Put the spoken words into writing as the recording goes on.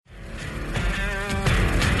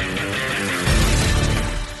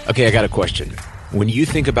Okay, I got a question. When you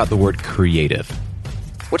think about the word creative,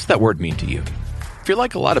 what's that word mean to you? If you're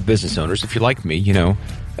like a lot of business owners, if you're like me, you know,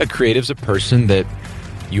 a creative's a person that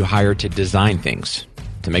you hire to design things,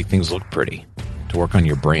 to make things look pretty, to work on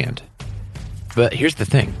your brand. But here's the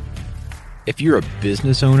thing. If you're a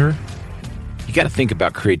business owner, you got to think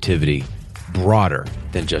about creativity broader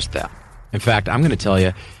than just that. In fact, I'm going to tell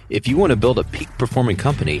you, if you want to build a peak performing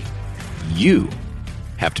company, you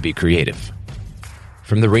have to be creative.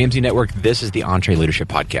 From the Ramsey Network, this is the EntreLeadership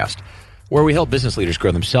Podcast, where we help business leaders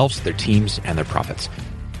grow themselves, their teams, and their profits.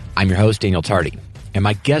 I'm your host, Daniel Tardy, and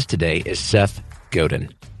my guest today is Seth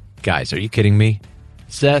Godin. Guys, are you kidding me?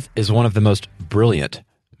 Seth is one of the most brilliant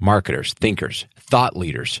marketers, thinkers, thought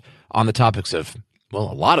leaders on the topics of,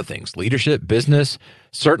 well, a lot of things. Leadership, business,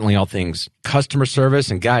 certainly all things customer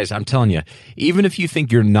service. And guys, I'm telling you, even if you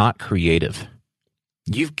think you're not creative,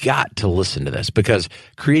 you've got to listen to this, because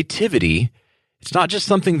creativity, it's not just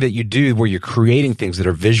something that you do where you're creating things that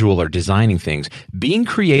are visual or designing things. Being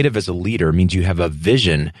creative as a leader means you have a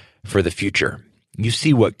vision for the future. You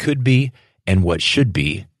see what could be and what should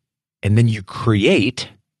be, and then you create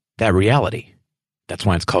that reality. That's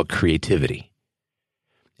why it's called creativity.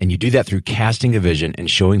 And you do that through casting a vision and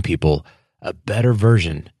showing people a better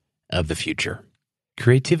version of the future.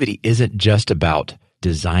 Creativity isn't just about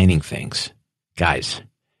designing things. Guys,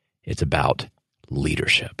 it's about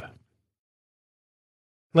leadership.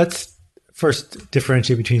 Let's first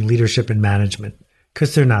differentiate between leadership and management,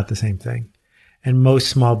 because they're not the same thing. And most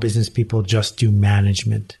small business people just do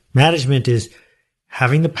management. Management is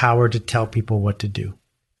having the power to tell people what to do,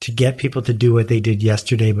 to get people to do what they did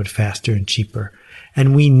yesterday, but faster and cheaper.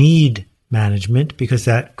 And we need management because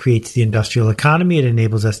that creates the industrial economy. It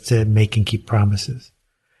enables us to make and keep promises.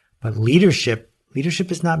 But leadership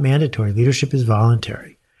is not mandatory. Leadership is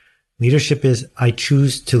voluntary. Leadership is I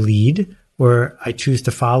choose to lead, or I choose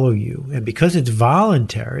to follow you. And because it's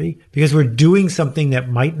voluntary, because we're doing something that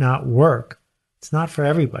might not work, it's not for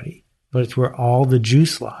everybody, but it's where all the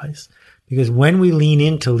juice lies. Because when we lean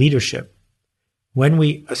into leadership, when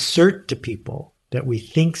we assert to people that we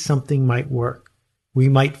think something might work, we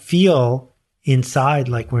might feel inside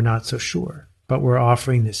like we're not so sure, but we're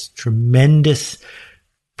offering this tremendous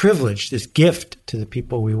privilege, this gift to the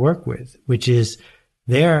people we work with, which is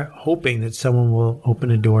they're hoping that someone will open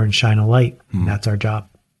a door and shine a light. And that's our job.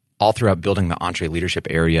 All throughout building the EntreLeadership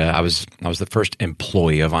area, I was the first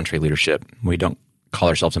employee of EntreLeadership. We don't call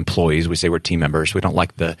ourselves employees. We say we're team members. We don't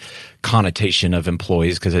like the connotation of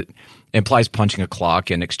employees because it implies punching a clock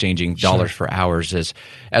and exchanging dollars for hours.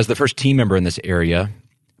 As the first team member in this area,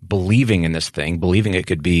 believing in this thing, believing it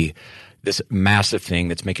could be this massive thing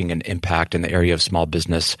that's making an impact in the area of small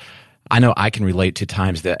business, I know I can relate to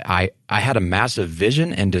times that I had a massive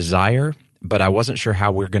vision and desire, but I wasn't sure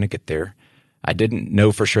how we were going to get there. I didn't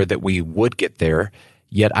know for sure that we would get there,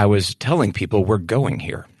 yet I was telling people we're going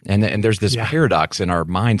here. And there's this paradox in our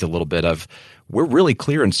minds a little bit of we're really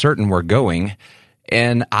clear and certain we're going,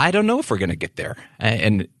 and I don't know if we're going to get there.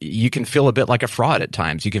 And you can feel a bit like a fraud at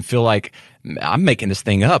times. You can feel like I'm making this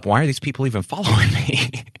thing up. Why are these people even following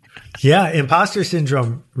me? Yeah, imposter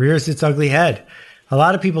syndrome rears its ugly head. A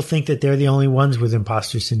lot of people think that they're the only ones with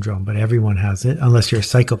imposter syndrome, but everyone has it, unless you're a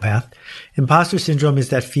psychopath. Imposter syndrome is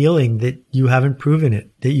that feeling that you haven't proven it,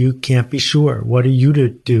 that you can't be sure. What are you to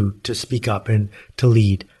do to speak up and to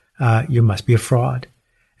lead? You must be a fraud.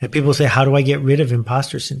 And people say, how do I get rid of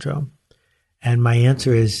imposter syndrome? And my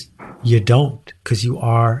answer is, you don't, because you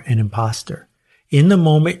are an imposter. In the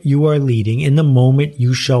moment you are leading, in the moment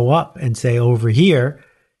you show up and say, over here,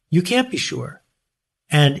 you can't be sure.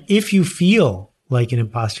 And if you feel like an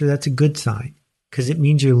imposter, that's a good sign, because it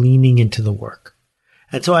means you're leaning into the work.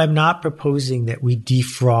 And so I'm not proposing that we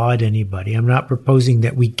defraud anybody. I'm not proposing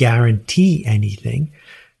that we guarantee anything,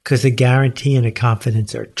 because a guarantee and a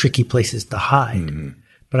confidence are tricky places to hide. Mm-hmm.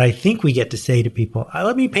 But I think we get to say to people,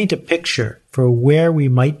 let me paint a picture for where we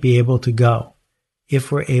might be able to go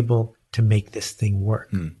if we're able to make this thing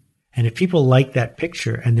work. Mm. And if people like that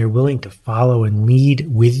picture and they're willing to follow and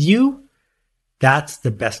lead with you, that's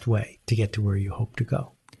the best way to get to where you hope to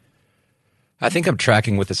go. I think I'm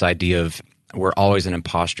tracking with this idea of we're always an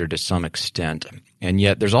imposter to some extent, and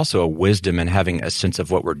yet there's also a wisdom in having a sense of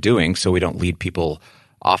what we're doing so we don't lead people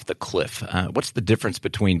off the cliff. What's the difference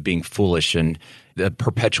between being foolish and the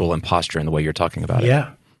perpetual imposter in the way you're talking about it?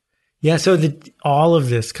 Yeah, so all of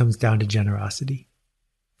this comes down to generosity.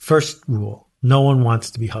 First rule, no one wants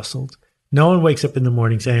to be hustled. No one wakes up in the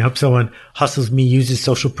morning saying, I hope someone hustles me, uses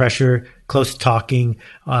social pressure, close talking,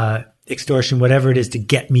 extortion, whatever it is to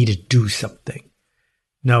get me to do something.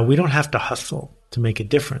 No, we don't have to hustle to make a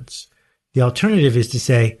difference. The alternative is to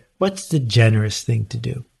say, what's the generous thing to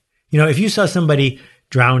do? If you saw somebody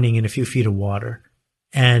drowning in a few feet of water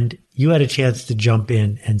and you had a chance to jump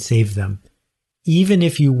in and save them, even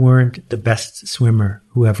if you weren't the best swimmer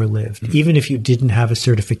who ever lived, even if you didn't have a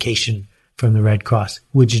certification from the Red Cross,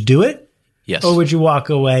 would you do it? Yes. Or would you walk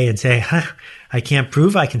away and say, I can't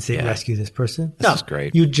prove I can rescue this person? This is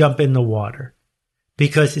great. You jump in the water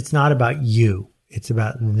because it's not about you. It's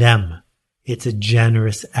about them. It's a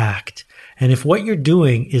generous act. And if what you're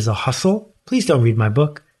doing is a hustle, please don't read my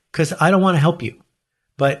book because I don't want to help you.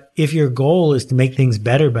 But if your goal is to make things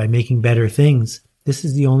better by making better things, this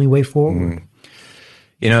is the only way forward.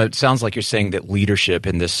 It sounds like you're saying that leadership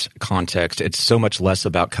in this context, it's so much less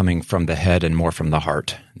about coming from the head and more from the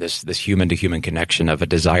heart. This human-to-human connection of a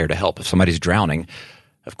desire to help. If somebody's drowning,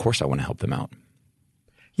 of course I want to help them out.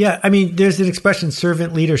 Yeah, there's an expression,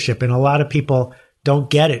 servant leadership, and a lot of people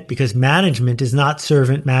don't get it because management is not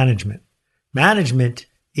servant management. Management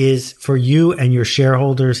is for you and your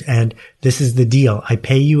shareholders, and this is the deal. I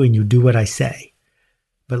pay you and you do what I say.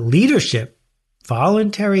 But leadership,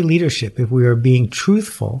 voluntary leadership, if we are being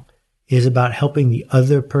truthful, is about helping the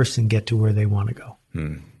other person get to where they want to go.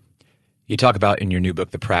 You talk about in your new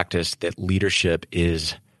book, The Practice, that leadership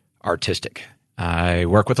is artistic. I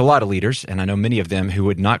work with a lot of leaders, and I know many of them who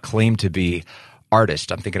would not claim to be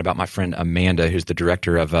artists. I'm thinking about my friend Amanda, who's the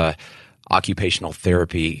director of a occupational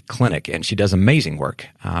therapy clinic, and she does amazing work.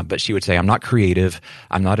 But she would say, I'm not creative.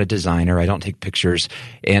 I'm not a designer. I don't take pictures.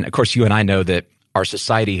 And of course, you and I know that our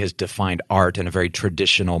society has defined art in a very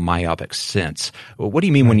traditional, myopic sense. Well, what do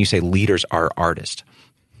you mean when you say leaders are artists?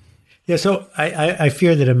 Yeah, so I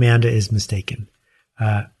fear that Amanda is mistaken.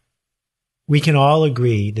 We can all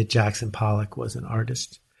agree that Jackson Pollock was an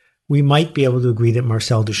artist. We might be able to agree that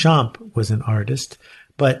Marcel Duchamp was an artist,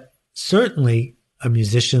 but certainly a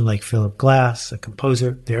musician like Philip Glass, a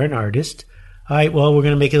composer, they're an artist. All right, well, we're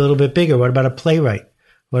going to make it a little bit bigger. What about a playwright?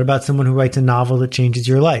 What about someone who writes a novel that changes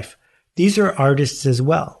your life? These are artists as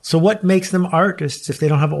well. So what makes them artists if they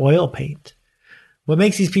don't have oil paint? What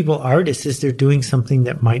makes these people artists is they're doing something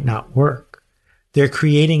that might not work. They're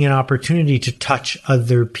creating an opportunity to touch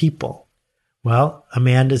other people. Well,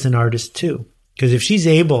 Amanda's an artist too, because if she's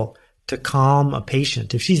able to calm a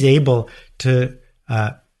patient, if she's able to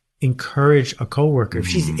encourage a coworker, if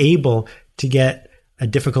she's able to get a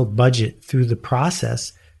difficult budget through the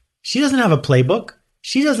process, she doesn't have a playbook.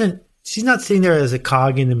 She's not sitting there as a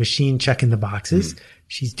cog in the machine checking the boxes.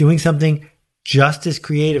 She's doing something just as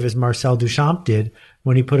creative as Marcel Duchamp did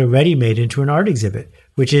when he put a ready-made into an art exhibit,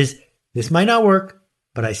 which is, this might not work,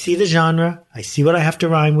 but I see the genre. I see what I have to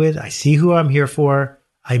rhyme with. I see who I'm here for.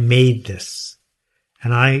 I made this.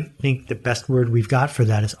 And I think the best word we've got for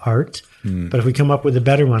that is art. But if we come up with a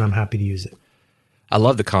better one, I'm happy to use it. I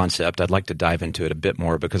love the concept. I'd like to dive into it a bit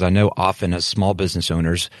more because I know often as small business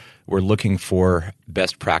owners, we're looking for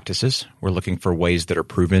best practices. We're looking for ways that are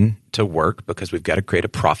proven to work because we've got to create a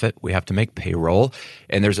profit. We have to make payroll.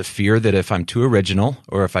 And there's a fear that if I'm too original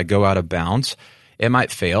or if I go out of bounds, it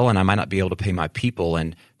might fail and I might not be able to pay my people.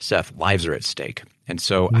 And Seth, lives are at stake. And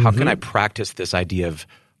so how can I practice this idea of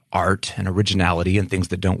art and originality and things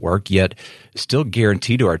that don't work, yet still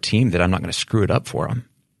guarantee to our team that I'm not going to screw it up for them?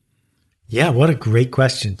 Yeah, what a great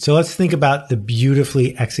question. So let's think about the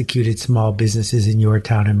beautifully executed small businesses in your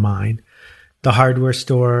town and mine. The hardware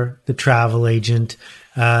store, the travel agent,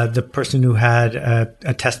 the person who had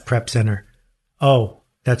a test prep center. Oh,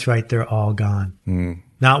 that's right, they're all gone.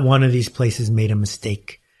 Not one of these places made a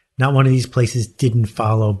mistake. Not one of these places didn't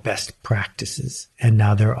follow best practices, and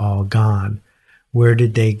now they're all gone. Where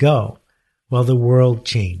did they go? Well, the world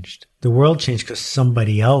changed. The world changed because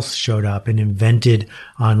somebody else showed up and invented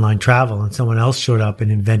online travel, and someone else showed up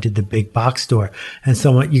and invented the big box store, and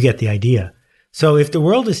you get the idea. So if the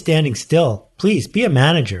world is standing still, please be a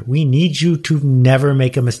manager. We need you to never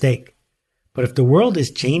make a mistake. But if the world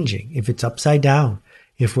is changing, if it's upside down,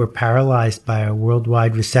 if we're paralyzed by a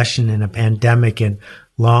worldwide recession and a pandemic and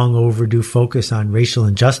long overdue focus on racial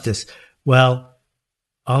injustice, well,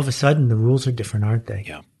 all of a sudden the rules are different, aren't they?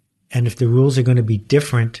 Yeah. And if the rules are going to be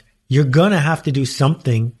different, you're going to have to do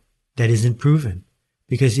something that isn't proven.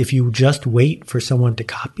 Because if you just wait for someone to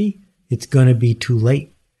copy, it's going to be too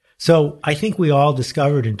late. So I think we all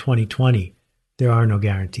discovered in 2020, there are no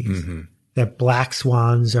guarantees. That black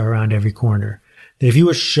swans are around every corner. That if you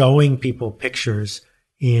were showing people pictures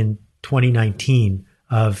in 2019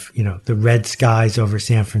 of, the red skies over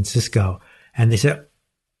San Francisco, and they said,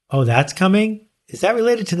 oh, that's coming? Is that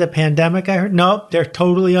related to the pandemic I heard? No, they're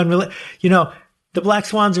totally unrelated. The black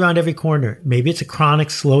swans around every corner. Maybe it's a chronic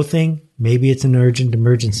slow thing. Maybe it's an urgent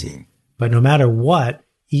emergency. But no matter what,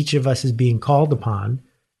 each of us is being called upon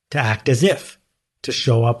to act as if, to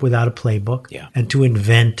show up without a playbook and to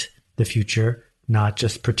invent the future, not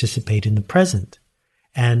just participate in the present.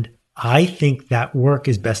 And I think that work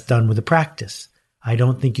is best done with a practice. I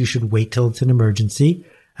don't think you should wait till it's an emergency.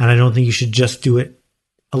 And I don't think you should just do it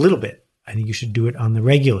a little bit. I think you should do it on the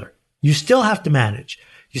regular. You still have to manage.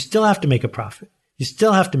 You still have to make a profit. You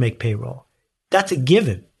still have to make payroll. That's a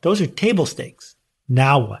given. Those are table stakes.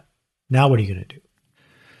 Now what? Now what are you going to do?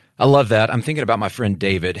 I love that. I'm thinking about my friend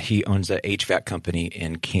David. He owns a HVAC company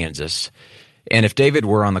in Kansas. And if David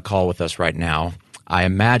were on the call with us right now, I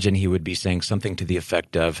imagine he would be saying something to the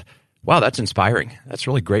effect of, wow, that's inspiring. That's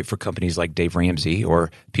really great for companies like Dave Ramsey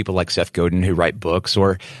or people like Seth Godin who write books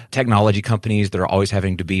or technology companies that are always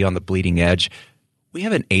having to be on the bleeding edge. We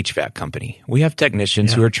have an HVAC company. We have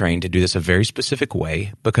technicians who are trained to do this a very specific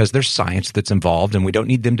way because there's science that's involved and we don't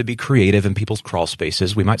need them to be creative in people's crawl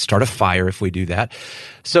spaces. We might start a fire if we do that.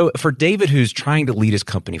 So for David, who's trying to lead his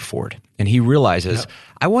company forward and he realizes,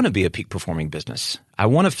 I want to be a peak performing business. I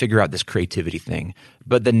want to figure out this creativity thing.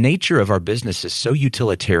 But the nature of our business is so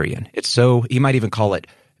utilitarian. It's so, you might even call it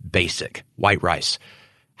basic, white rice.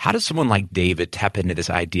 How does someone like David tap into this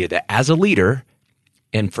idea that as a leader,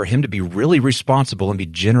 and for him to be really responsible and be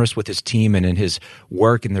generous with his team and in his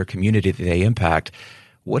work and their community that they impact,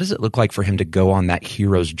 what does it look like for him to go on that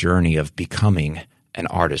hero's journey of becoming an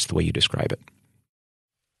artist the way you describe it?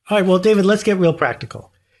 All right, well, David, let's get real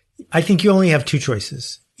practical. I think you only have two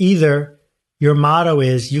choices. Either your motto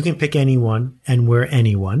is you can pick anyone and we're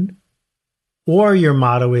anyone, or your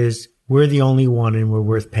motto is we're the only one and we're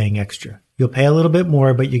worth paying extra. You'll pay a little bit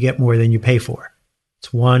more, but you get more than you pay for.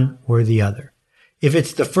 It's one or the other. If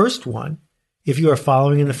it's the first one, if you are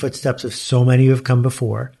following in the footsteps of so many who have come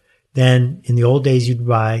before, then in the old days, you'd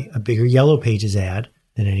buy a bigger Yellow Pages ad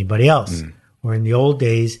than anybody else. Or in the old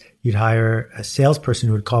days, you'd hire a salesperson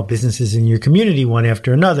who would call businesses in your community one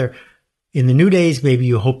after another. In the new days, maybe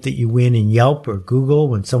you hope that you win in Yelp or Google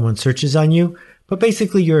when someone searches on you. But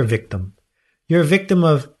basically, you're a victim. You're a victim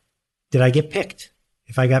of, did I get picked?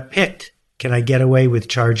 If I got picked, can I get away with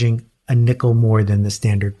charging a nickel more than the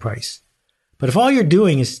standard price? But if all you're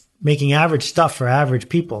doing is making average stuff for average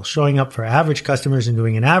people, showing up for average customers and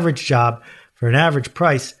doing an average job for an average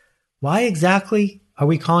price, why exactly are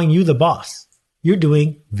we calling you the boss? You're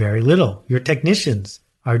doing very little. Your technicians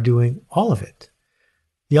are doing all of it.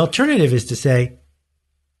 The alternative is to say,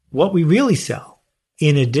 what we really sell,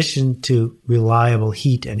 in addition to reliable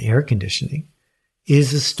heat and air conditioning,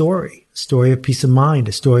 is a story of peace of mind,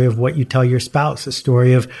 a story of what you tell your spouse, a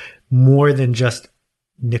story of more than just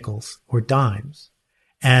nickels or dimes.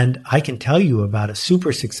 And I can tell you about a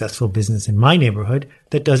super successful business in my neighborhood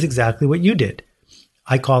that does exactly what you did.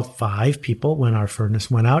 I called 5 people when our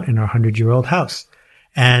furnace went out in our 100-year-old house.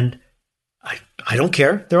 And I don't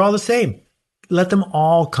care. They're all the same. Let them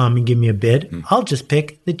all come and give me a bid. I'll just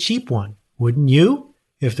pick the cheap one. Wouldn't you?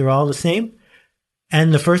 If they're all the same?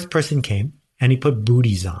 And the first person came and he put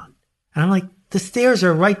booties on. And I'm like, the stairs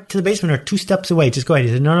are right to the basement are 2 steps away. Just go ahead.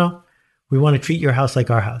 He said, no. We want to treat your house like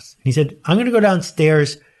our house. And he said, I'm going to go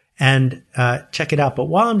downstairs and check it out. But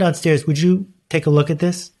while I'm downstairs, would you take a look at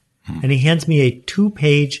this? And he hands me a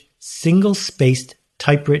 2-page, single-spaced,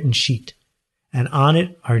 typewritten sheet. And on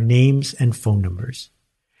it are names and phone numbers.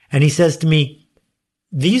 And he says to me,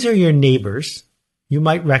 these are your neighbors. You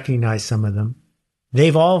might recognize some of them.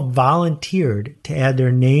 They've all volunteered to add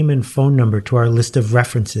their name and phone number to our list of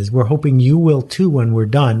references. We're hoping you will too when we're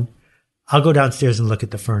done. I'll go downstairs and look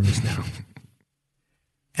at the furnace now.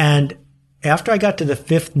 And after I got to the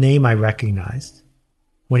 5th name I recognized,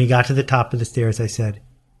 when he got to the top of the stairs, I said,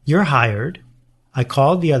 you're hired. I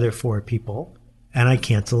called the other 4 people and I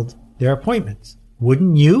canceled their appointments.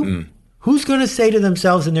 Wouldn't you? Who's going to say to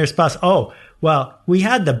themselves and their spouse, oh, well, we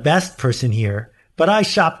had the best person here, but I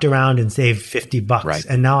shopped around and saved $50 right.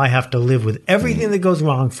 And now I have to live with everything that goes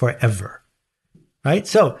wrong forever. Right?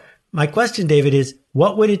 So my question, David, is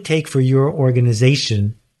what would it take for your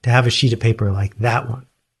organization to have a sheet of paper like that one?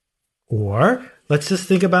 Or let's just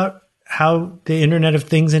think about how the Internet of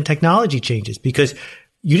Things and technology changes, because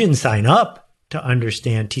you didn't sign up to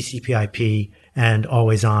understand TCP/IP and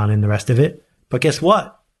always on and the rest of it. But guess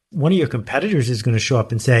what? One of your competitors is going to show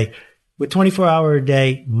up and say, with 24-hour a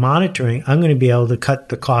day monitoring, I'm going to be able to cut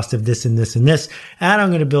the cost of this and this and this, and I'm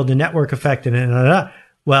going to build a network effect and.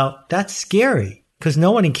 Well, that's scary because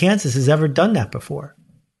no one in Kansas has ever done that before.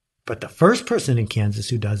 But the first person in Kansas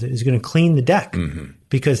who does it is going to clean the deck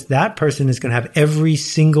because that person is going to have every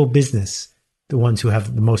single business, the ones who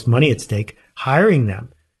have the most money at stake, hiring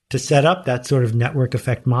them to set up that sort of network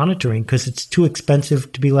effect monitoring because it's too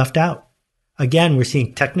expensive to be left out. Again, we're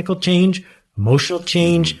seeing technical change, emotional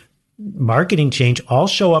change, marketing change all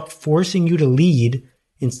show up forcing you to lead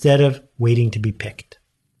instead of waiting to be picked.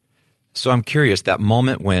 So I'm curious, that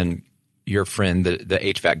moment when your friend, the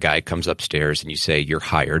HVAC guy, comes upstairs and you say you're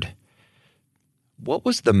hired, what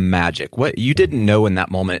was the magic? What you didn't know in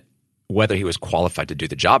that moment whether he was qualified to do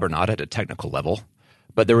the job or not at a technical level,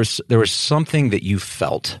 but there was something that you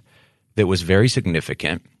felt that was very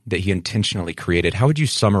significant that he intentionally created. How would you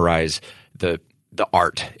summarize the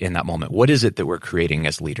art in that moment? What is it that we're creating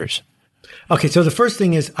as leaders? Okay, so the first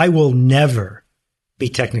thing is I will never be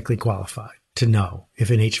technically qualified to know if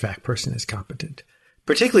an HVAC person is competent,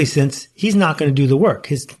 particularly since he's not going to do the work.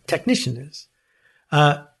 His technician is.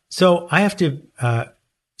 So I have to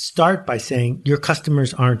start by saying your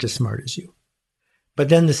customers aren't as smart as you. But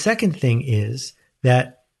then the second thing is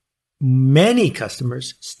that many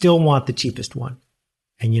customers still want the cheapest one.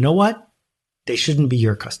 And you know what? They shouldn't be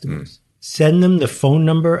your customers. Send them the phone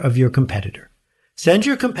number of your competitor. Send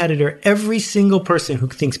your competitor every single person who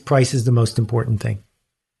thinks price is the most important thing.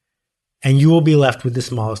 And you will be left with the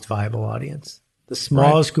smallest viable audience, the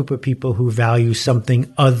smallest group of people who value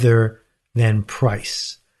something other than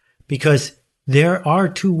price. Because there are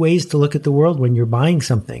two ways to look at the world when you're buying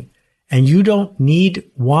something. And you don't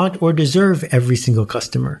need, want, or deserve every single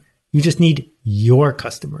customer. You just need your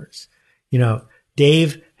customers. You know,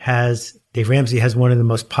 Dave Ramsey has one of the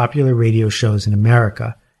most popular radio shows in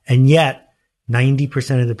America. And yet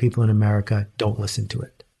 90% of the people in America don't listen to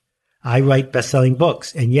it. I write best-selling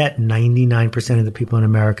books, and yet 99% of the people in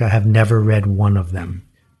America have never read one of them.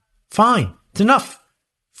 Fine. It's enough.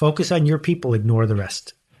 Focus on your people. Ignore the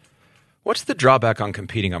rest. What's the drawback on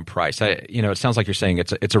competing on price? It sounds like you're saying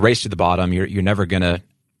it's a race to the bottom. You're never going to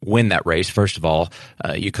win that race. First of all,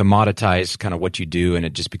 you commoditize kind of what you do, and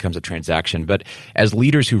it just becomes a transaction. But as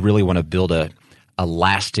leaders who really want to build a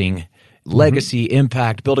lasting legacy,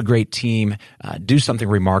 impact, build a great team, do something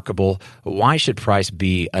remarkable, why should price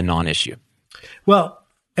be a non-issue? Well,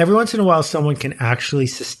 every once in a while, someone can actually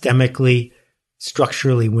systemically,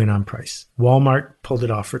 structurally win on price. Walmart pulled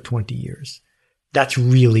it off for 20 years. That's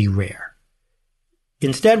really rare.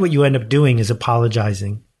 Instead, what you end up doing is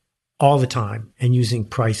apologizing all the time and using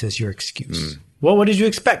price as your excuse. Well, what did you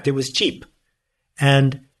expect? It was cheap.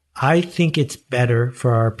 And I think it's better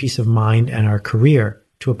for our peace of mind and our career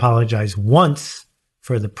to apologize once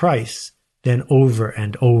for the price than over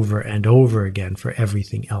and over and over again for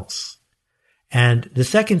everything else. And the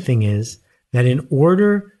second thing is that in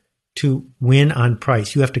order to win on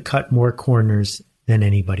price, you have to cut more corners than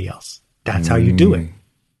anybody else. That's how you do it.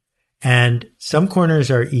 And some corners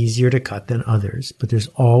are easier to cut than others, but there's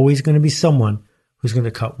always going to be someone who's going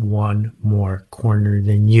to cut one more corner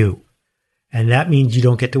than you. And that means you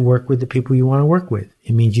don't get to work with the people you want to work with.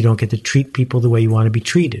 It means you don't get to treat people the way you want to be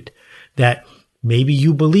treated. That maybe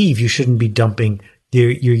you believe you shouldn't be dumping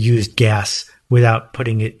your used gas without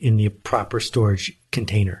putting it in the proper storage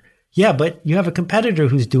container. Yeah, but you have a competitor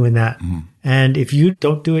who's doing that. And if you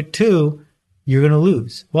don't do it too, you're going to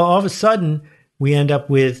lose. Well, all of a sudden, we end up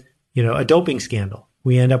with, a doping scandal.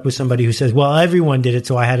 We end up with somebody who says, well, everyone did it,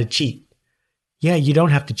 so I had to cheat. Yeah, you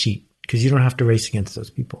don't have to cheat because you don't have to race against those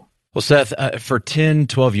people. Well, Seth, for 10,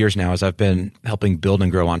 12 years now, as I've been helping build and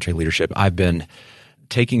grow EntreLeadership, I've been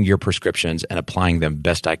taking your prescriptions and applying them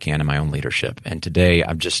best I can in my own leadership. And today,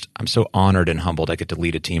 I'm so honored and humbled. I get to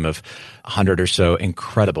lead a team of 100 or so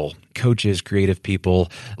incredible coaches, creative people,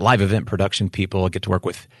 live event production people. I get to work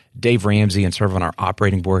with Dave Ramsey and serve on our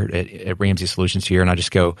operating board at Ramsey Solutions here. And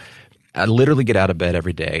I literally get out of bed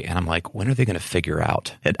every day and I'm like, when are they going to figure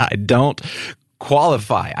out that I don't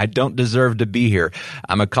qualify? I don't deserve to be here.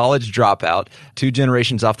 I'm a college dropout, 2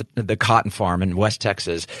 generations off the cotton farm in West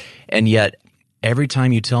Texas. And yet every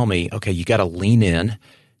time you tell me, okay, you got to lean in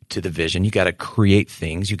to the vision, you got to create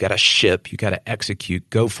things, you got to ship, you got to execute,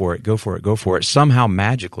 go for it. Somehow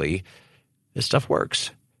magically, this stuff works.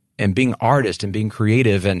 And being artists and being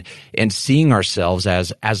creative and seeing ourselves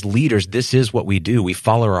as leaders, this is what we do. We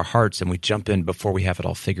follow our hearts and we jump in before we have it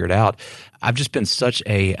all figured out. I've just been such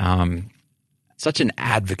an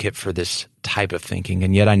advocate for this type of thinking.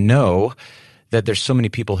 And yet I know that there's so many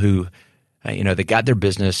people who, they got their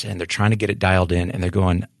business and they're trying to get it dialed in and they're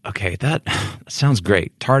going, okay, that sounds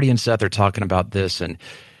great. Tardy and Seth are talking about this and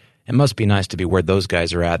it must be nice to be where those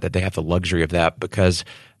guys are at, that they have the luxury of that, because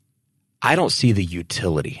I don't see the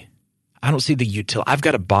utility. I've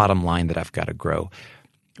got a bottom line that I've got to grow.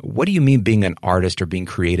 What do you mean being an artist or being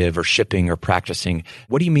creative or shipping or practicing?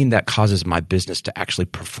 What do you mean that causes my business to actually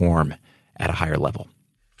perform at a higher level?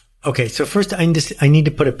 Okay, so first I need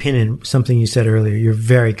to put a pin in something you said earlier. You're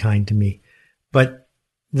very kind to me. But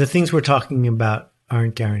the things we're talking about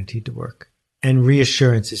aren't guaranteed to work. And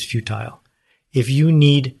reassurance is futile. If you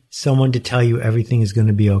need someone to tell you everything is going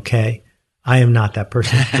to be okay, I am not that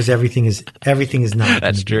person because everything is not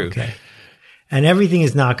That's true. okay. And everything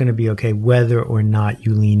is not going to be okay whether or not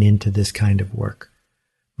you lean into this kind of work.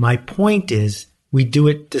 My point is we do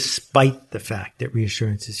it despite the fact that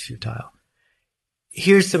reassurance is futile.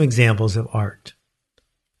 Here's some examples of art.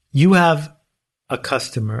 You have a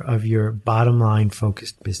customer of your bottom line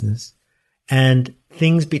focused business and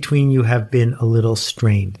things between you have been a little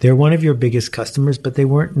strained. They're one of your biggest customers, but they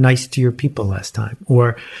weren't nice to your people last time.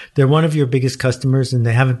 Or they're one of your biggest customers and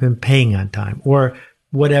they haven't been paying on time or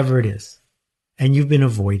whatever it is. And you've been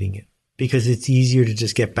avoiding it because it's easier to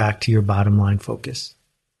just get back to your bottom line focus.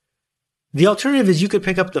 The alternative is you could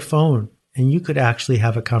pick up the phone and you could actually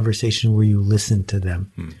have a conversation where you listened to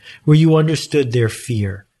them, where you understood their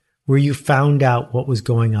fear, where you found out what was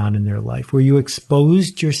going on in their life, where you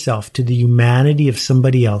exposed yourself to the humanity of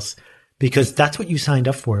somebody else, because that's what you signed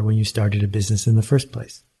up for when you started a business in the first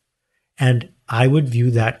place. And I would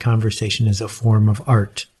view that conversation as a form of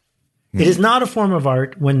art. It is not a form of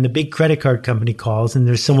art when the big credit card company calls and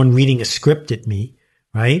there's someone reading a script at me,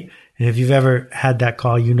 right? And if you've ever had that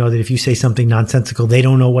call, you know that if you say something nonsensical, they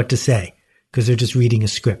don't know what to say because they're just reading a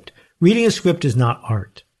script. Reading a script is not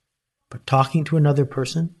art. But talking to another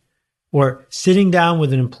person or sitting down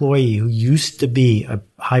with an employee who used to be a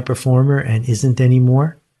high performer and isn't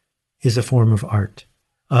anymore is a form of art,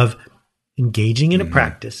 of engaging in a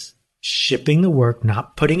practice, shipping the work,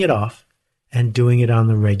 not putting it off, and doing it on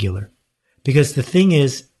the regular. Because the thing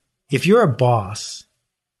is, if you're a boss,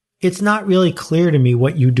 it's not really clear to me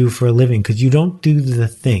what you do for a living because you don't do the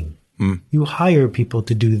thing. You hire people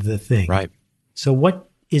to do the thing. Right. So what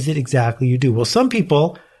is it exactly you do? Well, some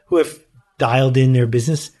people who have dialed in their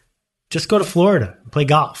business just go to Florida and play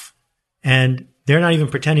golf. And they're not even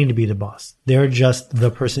pretending to be the boss. They're just the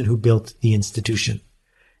person who built the institution.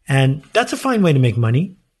 And that's a fine way to make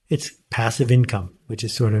money. It's passive income, which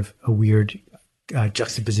is sort of a weird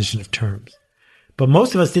juxtaposition of terms. But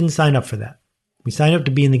most of us didn't sign up for that. We signed up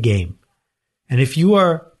to be in the game. And if you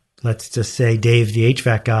are, let's just say, Dave, the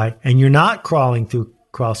HVAC guy, and you're not crawling through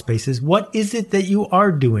crawl spaces, what is it that you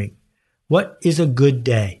are doing? What is a good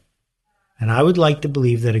day? And I would like to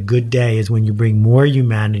believe that a good day is when you bring more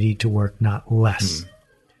humanity to work, not less.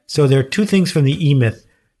 So there are two things from the E-Myth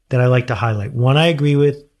that I like to highlight. One I agree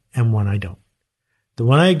with and one I don't. The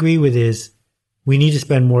one I agree with is we need to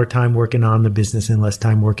spend more time working on the business and less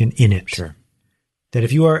time working in it. Sure. That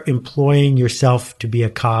if you are employing yourself to be a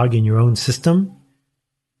cog in your own system,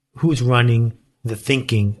 who's running the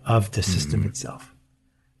thinking of the system itself?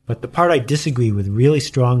 But the part I disagree with really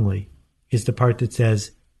strongly is the part that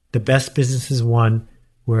says the best business is one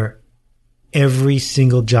where every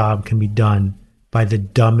single job can be done by the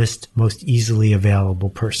dumbest, most easily available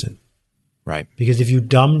person. Right. Because if you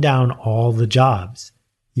dumb down all the jobs,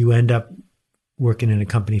 you end up working in a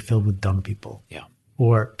company filled with dumb people. Yeah.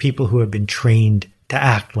 Or people who have been trained to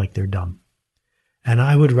act like they're dumb. And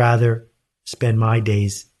I would rather spend my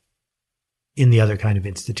days in the other kind of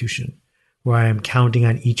institution where I am counting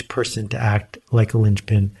on each person to act like a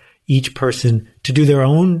linchpin, each person to do their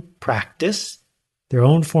own practice, their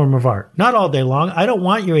own form of art. Not all day long. I don't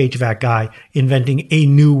want your HVAC guy inventing a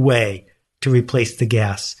new way to replace the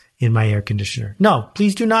gas in my air conditioner. No,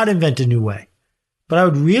 please do not invent a new way. But I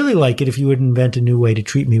would really like it if you would invent a new way to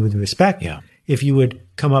treat me with respect. Yeah. If you would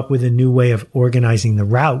come up with a new way of organizing the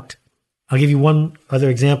route. I'll give you one other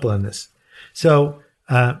example on this. So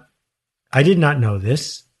I did not know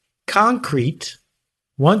this. Concrete,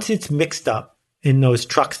 once it's mixed up in those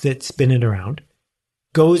trucks that spin it around,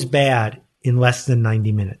 goes bad in less than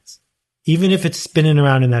 90 minutes. Even if it's spinning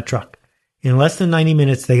around in that truck. In less than 90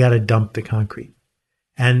 minutes, they got to dump the concrete.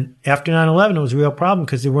 And after 9/11, it was a real problem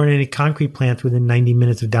because there weren't any concrete plants within 90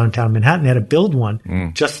 minutes of downtown Manhattan. They had to build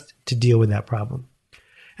one just to deal with that problem.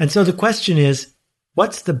 And so the question is,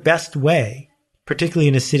 what's the best way, particularly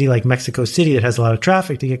in a city like Mexico City that has a lot of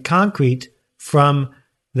traffic, to get concrete from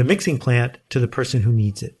the mixing plant to the person who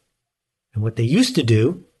needs it? And what they used to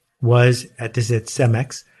do was, at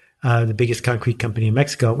Cemex, the biggest concrete company in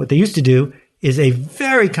Mexico, what they used to do is a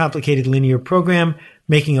very complicated linear program,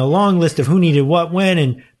 making a long list of who needed what, when,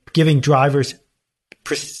 and giving drivers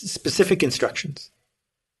specific instructions.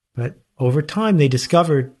 But over time, they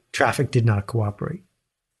discovered traffic did not cooperate.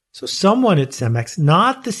 So someone at Cemex,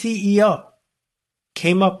 not the CEO,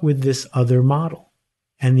 came up with this other model.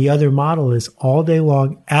 And the other model is all day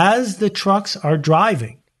long, as the trucks are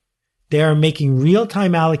driving, they are making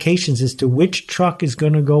real-time allocations as to which truck is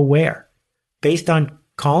going to go where, based on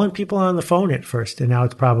calling people on the phone at first, and now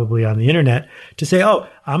it's probably on the internet, to say, oh,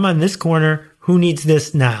 I'm on this corner, who needs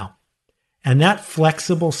this now? And that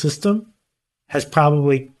flexible system has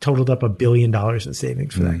probably totaled up $1 billion in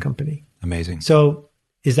savings for that company. Amazing. So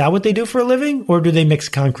is that what they do for a living, or do they mix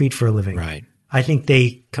concrete for a living? Right. I think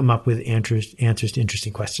they come up with answers to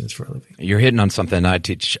interesting questions for a living. You're hitting on something I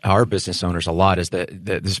teach our business owners a lot, is that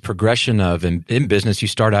this progression of in business, you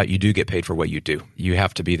start out, you do get paid for what you do. You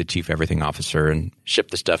have to be the chief everything officer and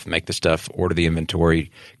ship the stuff, make the stuff, order the inventory,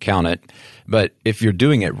 count it. But if you're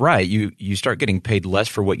doing it right, you start getting paid less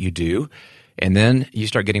for what you do, and then you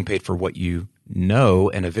start getting paid for what you know,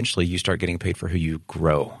 and eventually you start getting paid for who you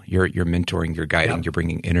grow. You're mentoring, you're guiding, You're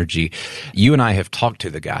bringing energy. You and I have talked to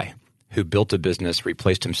the guy who built a business,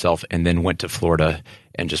 replaced himself, and then went to Florida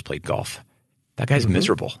and just played golf. That guy's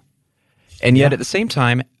miserable. And yet at the same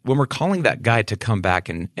time, when we're calling that guy to come back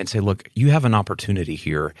and say, look, you have an opportunity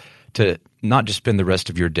here to not just spend the rest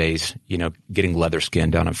of your days, getting leather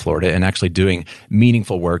skin down in Florida and actually doing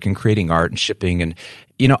meaningful work and creating art and shipping. And,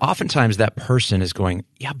 oftentimes that person is going,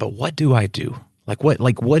 yeah, but what do I do?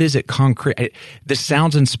 What is it concrete? This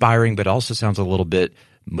sounds inspiring, but also sounds a little bit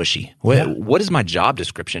mushy. What is my job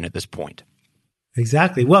description at this point?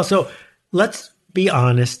 Exactly. Well, so let's be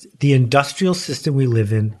honest. The industrial system we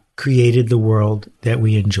live in created the world that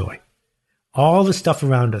we enjoy. All the stuff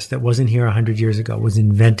around us that wasn't here 100 years ago was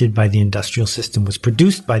invented by the industrial system, was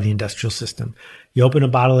produced by the industrial system. You open a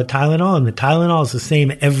bottle of Tylenol, and the Tylenol is the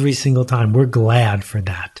same every single time. We're glad for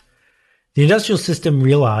that. The industrial system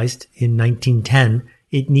realized in 1910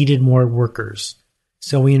 it needed more workers.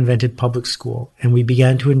 So we invented public school, and we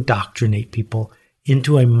began to indoctrinate people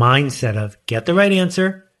into a mindset of get the right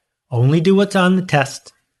answer, only do what's on the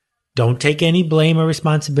test, don't take any blame or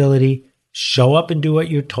responsibility, show up and do what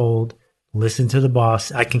you're told, listen to the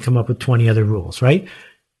boss. I can come up with 20 other rules, right?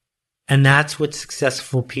 And that's what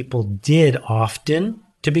successful people did often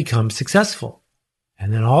to become successful.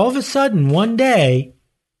 And then all of a sudden, one day,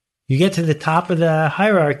 you get to the top of the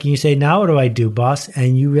hierarchy and you say, now what do I do, boss?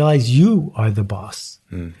 And you realize you are the boss.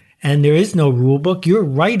 And there is no rule book. You're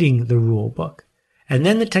writing the rule book. And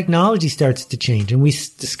then the technology starts to change. And we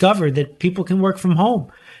discover that people can work from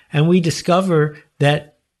home. And we discover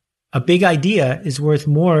that a big idea is worth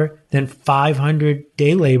more than 500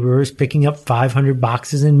 day laborers picking up 500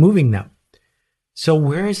 boxes and moving them. So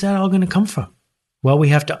where is that all going to come from? Well, we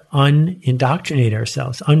have to unindoctrinate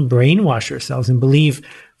ourselves, unbrainwash ourselves, and believe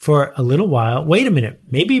for a little while, wait a minute,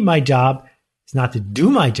 maybe my job is not to do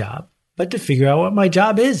my job, but to figure out what my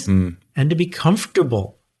job is and to be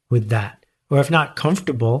comfortable with that. Or if not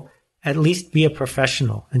comfortable, at least be a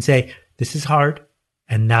professional and say, this is hard,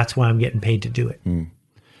 and that's why I'm getting paid to do it.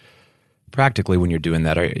 Practically, when you're doing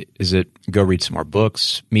that, is it go read some more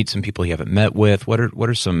books, meet some people you haven't met with? What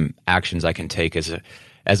are some actions I can take as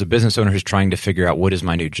a business owner who's trying to figure out what is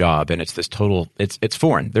my new job? And it's this total, it's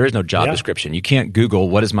foreign. There is no job description. You can't Google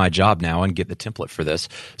what is my job now and get the template for this.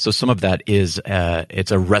 So some of that is,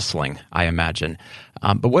 it's a wrestling, I imagine.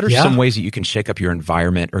 But what are some ways that you can shake up your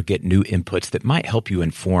environment or get new inputs that might help you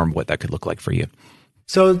inform what that could look like for you?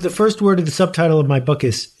 So the first word of the subtitle of my book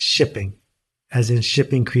is shipping, as in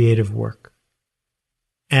shipping creative work.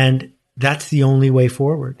 And that's the only way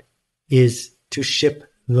forward, is to ship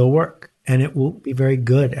the work. And it will be very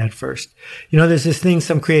good at first. There's this thing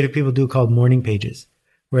some creative people do called morning pages,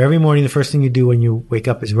 where every morning the first thing you do when you wake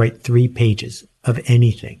up is write 3 pages of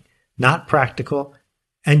anything, not practical.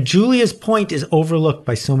 And Julia's point is overlooked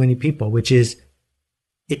by so many people, which is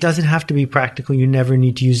it doesn't have to be practical. You never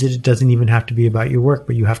need to use it. It doesn't even have to be about your work,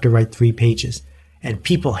 but you have to write 3 pages. And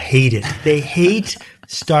people hate it. They hate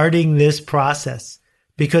starting this process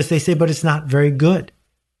because they say, but it's not very good.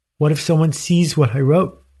 What if someone sees what I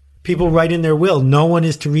wrote? People write in their will, no one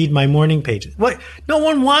is to read my morning pages. What? No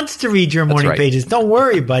one wants to read your morning pages. Don't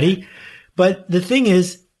worry, buddy. But the thing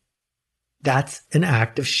is, that's an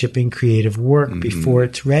act of shipping creative work before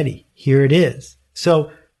it's ready. Here it is.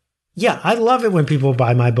 So, I love it when people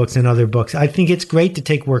buy my books and other books. I think it's great to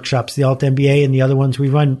take workshops, the Alt MBA and the other ones we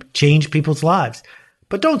run, change people's lives.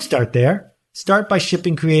 But don't start there. Start by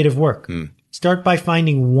shipping creative work. Start by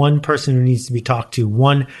finding one person who needs to be talked to,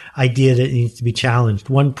 one idea that needs to be challenged,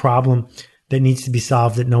 one problem that needs to be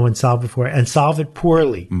solved that no one solved before, and solve it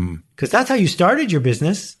poorly. Because that's how you started your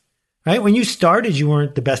business, right? When you started, you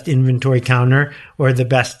weren't the best inventory counter or the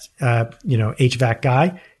best, HVAC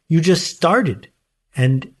guy. You just started.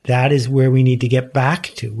 And that is where we need to get back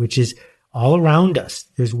to, which is all around us.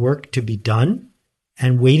 There's work to be done,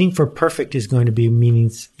 and waiting for perfect is going to be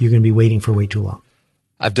means you're going to be waiting for way too long.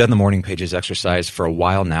 I've done the morning pages exercise for a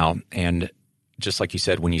while now, and just like you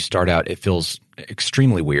said, when you start out, it feels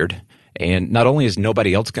extremely weird. And not only is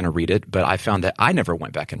nobody else going to read it, but I found that I never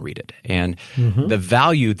went back and read it. And the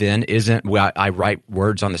value then isn't, I write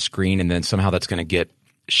words on the screen and then somehow that's going to get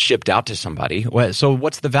shipped out to somebody. So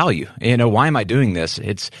what's the value? Why am I doing this?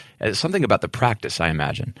 It's something about the practice, I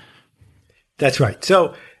imagine. That's right.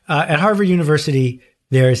 So at Harvard University,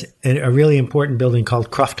 there's a really important building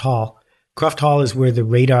called Cruft Hall. Cruft Hall is where the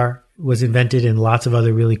radar was invented and lots of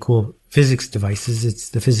other really cool physics devices. It's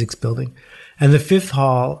the physics building. And the fifth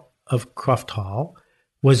hall of Cruft Hall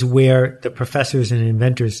was where the professors and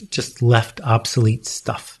inventors just left obsolete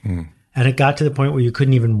stuff. And it got to the point where you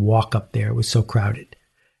couldn't even walk up there. It was so crowded.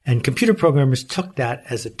 And computer programmers took that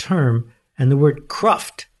as a term, and the word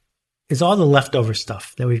cruft is all the leftover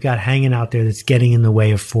stuff that we've got hanging out there that's getting in the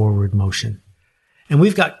way of forward motion. And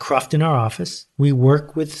we've got cruft in our office. We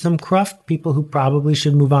work with some cruft, people who probably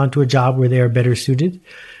should move on to a job where they are better suited.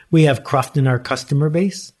 We have cruft in our customer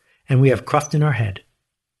base, and we have cruft in our head.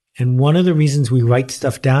 And one of the reasons we write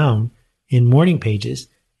stuff down in morning pages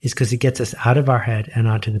is because it gets us out of our head and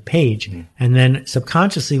onto the page. And then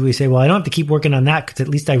subconsciously we say, well, I don't have to keep working on that because at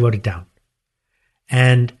least I wrote it down.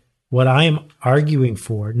 And what I am arguing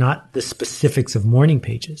for, not the specifics of morning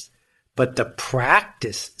pages, but the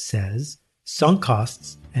practice says sunk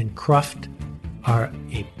costs and cruft are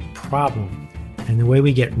a problem. And the way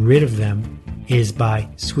we get rid of them is by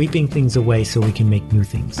sweeping things away so we can make new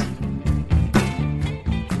things.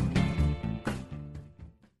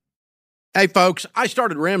 Hey, folks, I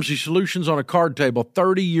started Ramsey Solutions on a card table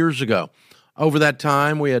 30 years ago. Over that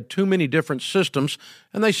time, we had too many different systems,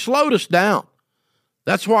 and they slowed us down.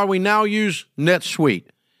 That's why we now use NetSuite.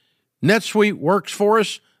 NetSuite works for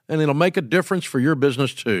us, and it'll make a difference for your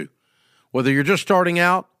business, too. Whether you're just starting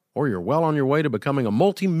out or you're well on your way to becoming a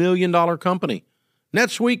multi-million-dollar company,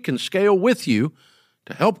 NetSuite can scale with you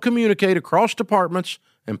to help communicate across departments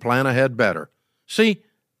and plan ahead better. See,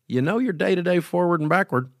 you know your day-to-day forward and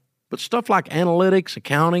backward, but stuff like analytics,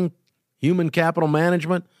 accounting, human capital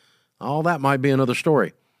management, all that might be another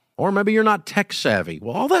story. Or maybe you're not tech savvy.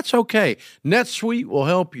 Well, all that's okay. NetSuite will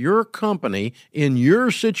help your company in your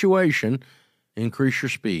situation increase your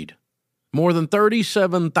speed. More than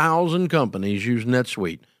 37,000 companies use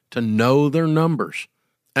NetSuite to know their numbers.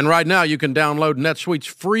 And right now you can download NetSuite's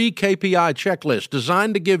free KPI checklist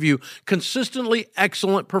designed to give you consistently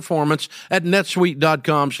excellent performance at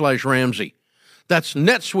netsuite.com/Ramsey. That's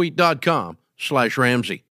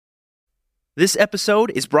netsuite.com/Ramsey. This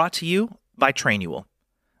episode is brought to you by Trainual.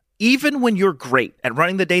 Even when you're great at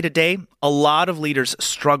running the day-to-day, a lot of leaders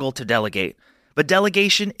struggle to delegate. But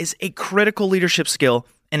delegation is a critical leadership skill,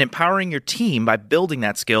 and empowering your team by building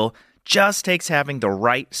that skill just takes having the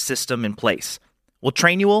right system in place. Well,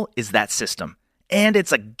 Trainual is that system, and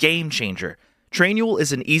it's a game changer. Trainual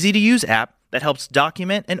is an easy-to-use app that helps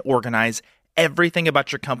document and organize everything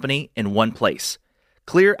about your company in one place.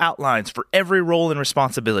 Clear outlines for every role and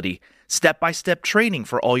responsibility, step-by-step training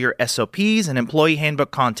for all your SOPs and employee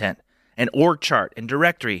handbook content, an org chart and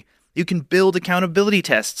directory. You can build accountability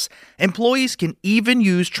tests. Employees can even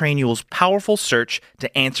use Trainual's powerful search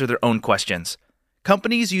to answer their own questions.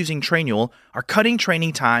 Companies using Trainual are cutting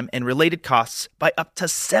training time and related costs by up to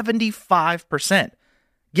 75%.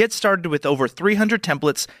 Get started with over 300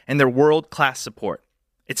 templates and their world-class support.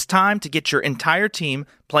 It's time to get your entire team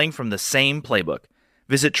playing from the same playbook.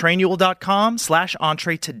 Visit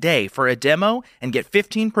Trainual.com/Entree today for a demo and get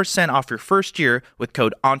 15% off your first year with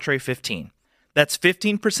code Entree15. That's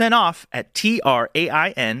 15% off at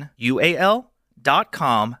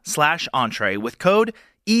TRAINUAL.com/Entree with code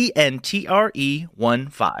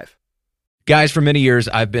ENTRE15. Guys, for many years,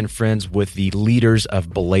 I've been friends with the leaders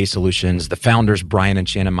of Belay Solutions. The founders, Brian and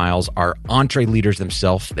Shannon Miles, are Entree leaders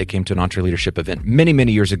themselves. They came to an Entree leadership event many,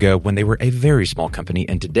 many years ago when they were a very small company.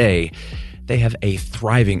 And today, they have a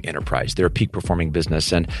thriving enterprise. They're a peak performing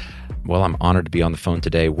business. And, well, I'm honored to be on the phone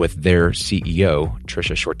today with their CEO,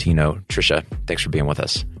 Trisha Shortino. Trisha, thanks for being with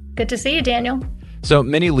us. Good to see you, Daniel. So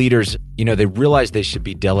many leaders, they realize they should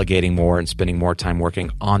be delegating more and spending more time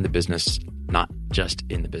working on the business, not just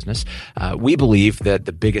in the business. We believe that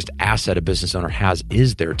the biggest asset a business owner has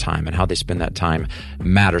is their time, and how they spend that time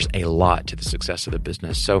matters a lot to the success of the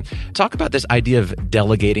business. So talk about this idea of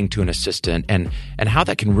delegating to an assistant and how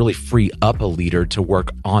that can really free up a leader to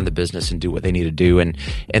work on the business and do what they need to do, and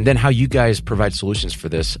then how you guys provide solutions for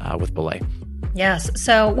this with Belay. Yes.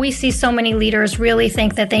 So we see so many leaders really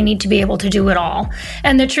think that they need to be able to do it all.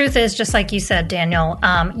 And the truth is, just like you said, Daniel,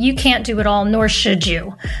 you can't do it all, nor should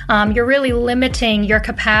you. You're really limiting your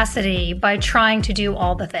capacity by trying to do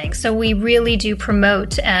all the things. So we really do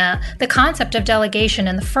promote the concept of delegation.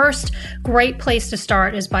 And the first great place to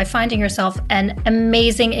start is by finding yourself an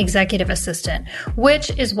amazing executive assistant, which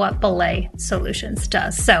is what Belay Solutions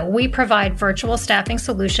does. So we provide virtual staffing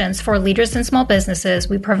solutions for leaders in small businesses.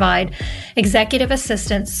 We provide executive executive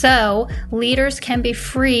assistants so leaders can be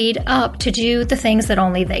freed up to do the things that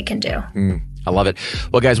only they can do. I love it.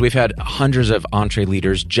 Well, guys, we've had hundreds of entree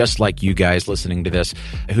leaders just like you guys listening to this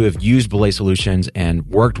who have used Belay Solutions and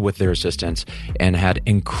worked with their assistants and had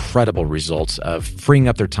incredible results of freeing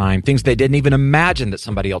up their time, things they didn't even imagine that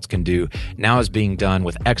somebody else can do now is being done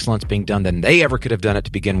with excellence, being done than they ever could have done it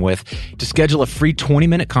to begin with. To schedule a free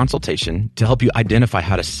 20-minute consultation to help you identify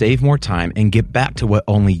how to save more time and get back to what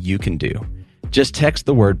only you can do, just text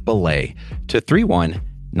the word Belay to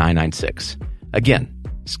 31996. Again,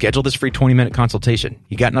 schedule this free 20-minute consultation.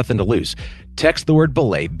 You got nothing to lose. Text the word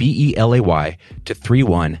Belay, Belay, to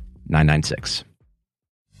 31996.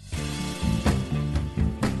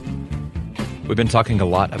 We've been talking a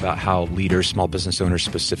lot about how leaders, small business owners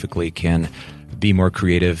specifically, can be more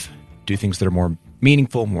creative, do things that are more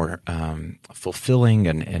meaningful, more fulfilling,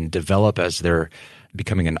 and develop as they're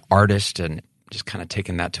becoming an artist and just kind of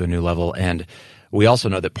taking that to a new level. And we also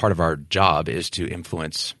know that part of our job is to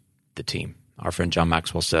influence the team. Our friend John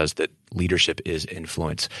Maxwell says that leadership is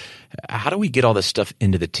influence. How do we get all this stuff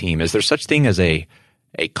into the team? Is there such thing as a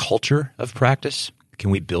culture of practice? Can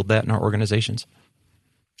we build that in our organizations?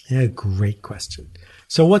 Yeah, great question.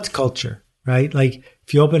 So what's culture, right? Like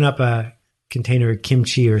if you open up a container of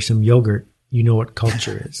kimchi or some yogurt, you know what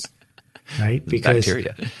culture is, right? Because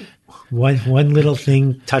bacteria. One little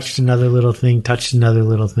thing touched another little thing, touched another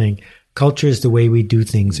little thing. Culture is the way we do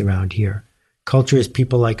things around here. Culture is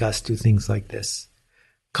people like us do things like this.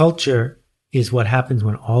 Culture is what happens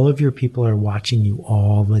when all of your people are watching you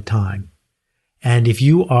all the time. And if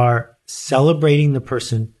you are celebrating the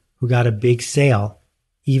person who got a big sale,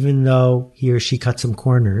 even though he or she cut some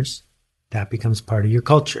corners, that becomes part of your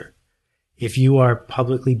culture. If you are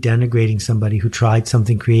publicly denigrating somebody who tried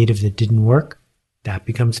something creative that didn't work, that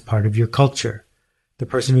becomes part of your culture. The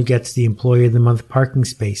person who gets the Employee of the Month parking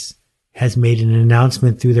space has made an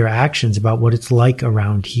announcement through their actions about what it's like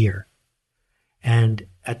around here. And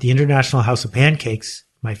at the International House of Pancakes,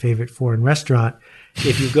 my favorite foreign restaurant,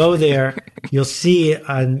 if you go there, you'll see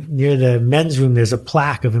near the men's room, there's a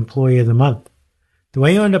plaque of Employee of the Month. The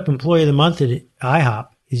way you end up Employee of the Month at IHOP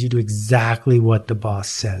is you do exactly what the boss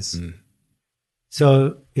says.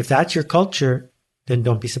 So if that's your culture, then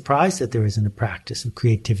don't be surprised that there isn't a practice of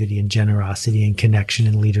creativity and generosity and connection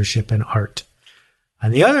and leadership and art. On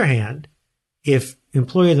the other hand, if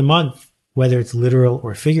Employee of the Month, whether it's literal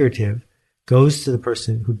or figurative, goes to the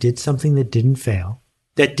person who did something that didn't fail,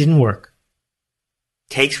 that didn't work,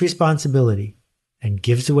 takes responsibility and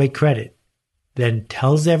gives away credit, then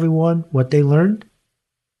tells everyone what they learned,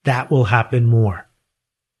 that will happen more.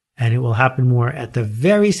 And it will happen more at the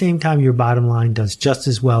very same time your bottom line does just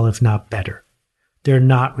as well, if not better. They're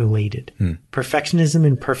not related. Perfectionism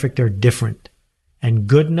and perfect are different. And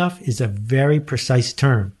good enough is a very precise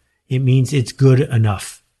term. It means it's good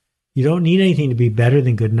enough. You don't need anything to be better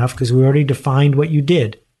than good enough because we already defined what you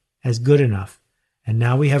did as good enough. And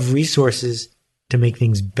now we have resources to make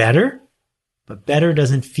things better, but better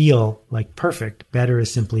doesn't feel like perfect. Better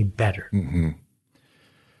is simply better. I'm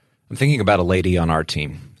thinking about a lady on our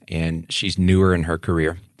team, and she's newer in her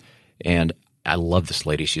career. And I love this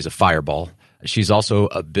lady. She's a fireball. She's also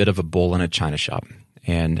a bit of a bull in a china shop.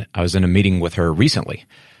 And I was in a meeting with her recently.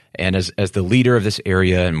 And as the leader of this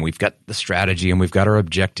area, and we've got the strategy and we've got our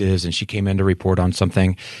objectives, and she came in to report on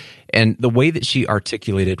something. And the way that she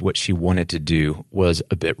articulated what she wanted to do was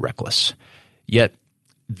a bit reckless. Yet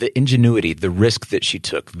the ingenuity, the risk that she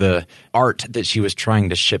took, the art that she was trying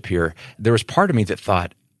to ship here, there was part of me that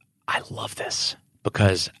thought, I love this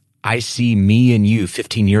because I see me and you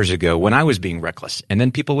 15 years ago when I was being reckless. And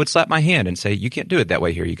then people would slap my hand and say, you can't do it that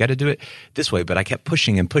way here. You got to do it this way. But I kept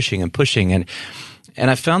pushing and pushing and pushing. And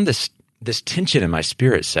I found this tension in my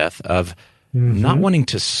spirit, Seth, of not wanting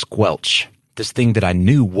to squelch this thing that I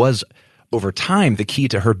knew was over time the key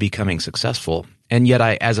to her becoming successful. And yet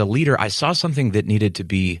as a leader, I saw something that needed to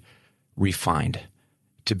be refined,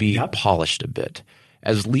 to be polished a bit.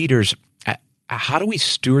 As leaders, how do we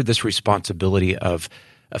steward this responsibility of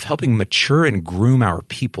helping mature and groom our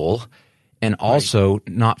people and also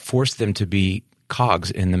not force them to be cogs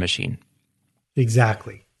in the machine?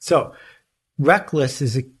 Exactly. So reckless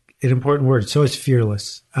is an important word. So is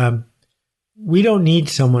fearless. We don't need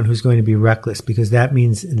someone who's going to be reckless because that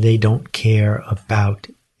means they don't care about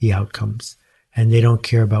the outcomes and they don't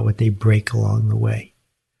care about what they break along the way.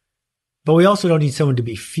 But we also don't need someone to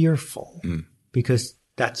be fearful because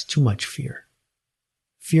that's too much fear.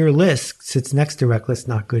 Fearless sits next to reckless,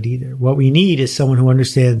 not good either. What we need is someone who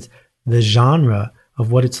understands the genre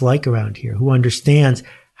of what it's like around here, who understands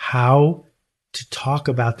how to talk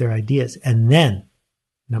about their ideas. And then,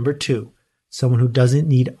 number two, someone who doesn't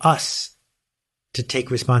need us to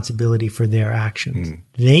take responsibility for their actions.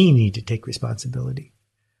 They need to take responsibility.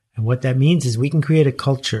 And what that means is we can create a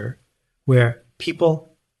culture where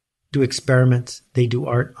people do experiments, they do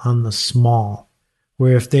art on the small,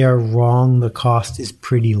 where if they are wrong, the cost is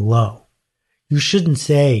pretty low. You shouldn't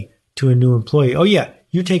say to a new employee, oh yeah,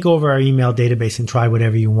 you take over our email database and try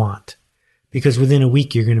whatever you want, because within a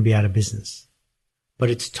week you're going to be out of business. But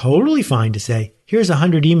it's totally fine to say, here's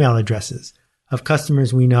 100 email addresses of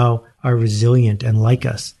customers we know are resilient and like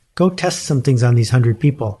us. Go test some things on these 100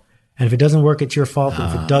 people. And if it doesn't work, it's your fault.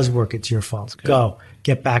 If it does work, it's your fault. Go.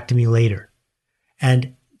 Get back to me later.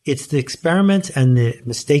 And it's the experiments and the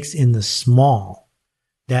mistakes in the small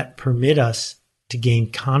that permit us to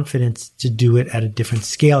gain confidence to do it at a different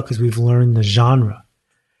scale because we've learned the genre.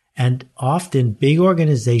 And often big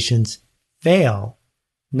organizations fail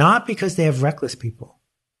not because they have reckless people,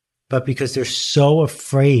 but because they're so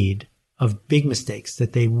afraid of big mistakes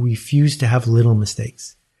that they refuse to have little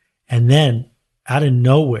mistakes. And then out of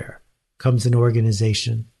nowhere comes an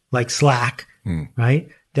organization like Slack, right?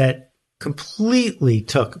 That completely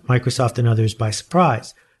took Microsoft and others by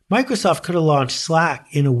surprise. Microsoft could have launched Slack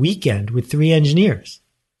in a weekend with 3 engineers,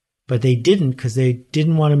 but they didn't because they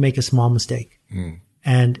didn't want to make a small mistake.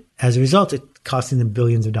 And as a result, it costing them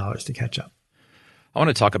billions of dollars to catch up. I want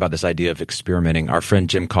to talk about this idea of experimenting. Our friend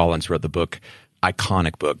Jim Collins wrote the book,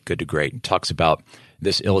 iconic book, Good to Great, and talks about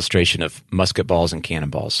this illustration of musket balls and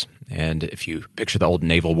cannonballs. And if you picture the old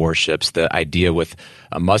naval warships, the idea with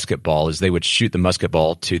a musket ball is they would shoot the musket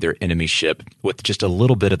ball to their enemy ship with just a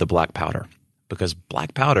little bit of the black powder, because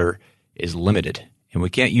black powder is limited and we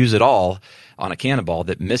can't use it all on a cannonball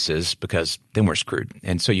that misses because then we're screwed.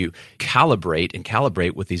 And so you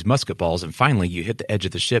calibrate with these musket balls, and finally you hit the edge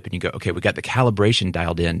of the ship and you go, okay, we got the calibration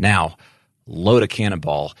dialed in. Now load a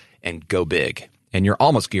cannonball and go big. And you're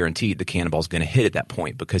almost guaranteed the cannonball is going to hit at that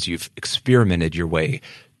point because you've experimented your way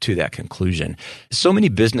to that conclusion. So many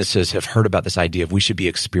businesses have heard about this idea of we should be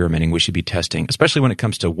experimenting, we should be testing, especially when it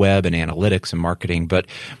comes to web and analytics and marketing. But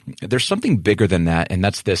there's something bigger than that, and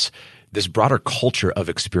that's this broader culture of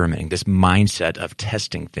experimenting, this mindset of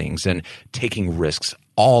testing things and taking risks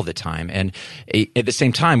all the time. And at the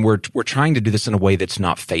same time, we're trying to do this in a way that's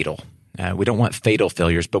not fatal. We don't want fatal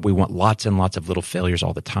failures, but we want lots and lots of little failures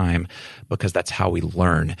all the time because that's how we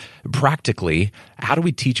learn. Practically, how do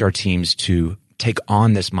we teach our teams to take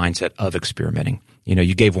on this mindset of experimenting? You know,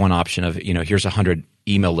 you gave one option of, here's 100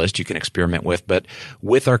 email list you can experiment with, but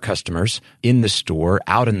with our customers in the store,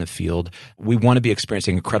 out in the field, we want to be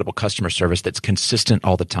experiencing incredible customer service that's consistent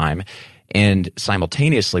all the time. And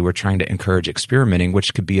simultaneously, we're trying to encourage experimenting,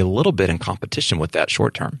 which could be a little bit in competition with that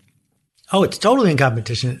short term. Oh, it's totally in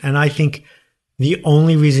competition. And I think the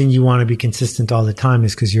only reason you want to be consistent all the time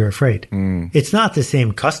is because you're afraid. It's not the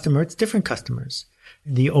same customer. It's different customers.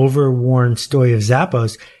 The overworn story of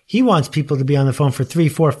Zappos, he wants people to be on the phone for 3,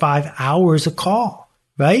 4, 5 hours a call,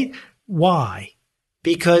 right? Why?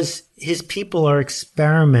 Because his people are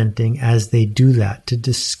experimenting as they do that to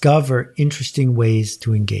discover interesting ways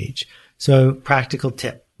to engage. So practical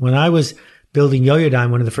tip. When I was building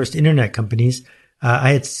Yoyodyne, one of the first internet companies,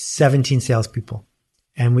 I had 17 salespeople,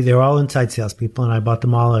 and they were all inside salespeople, and I bought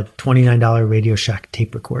them all a $29 Radio Shack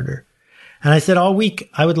tape recorder. And I said, all week,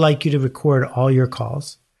 I would like you to record all your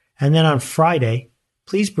calls. And then on Friday,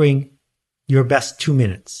 please bring your best 2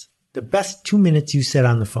 minutes, the best 2 minutes you said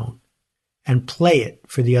on the phone, and play it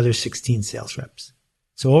for the other 16 sales reps.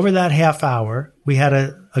 So over that half hour, we had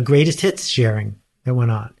a greatest hits sharing that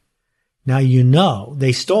went on. Now,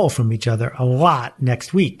 they stole from each other a lot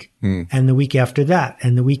next week and the week after that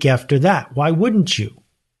and the week after that. Why wouldn't you?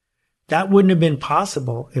 That wouldn't have been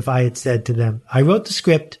possible if I had said to them, I wrote the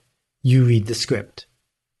script, you read the script.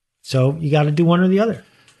 So you got to do one or the other.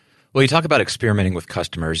 Well, you talk about experimenting with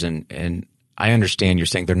customers, and I understand you're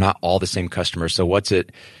saying they're not all the same customers. So what's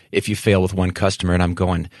it if you fail with one customer? And I'm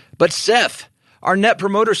going, but Seth, our net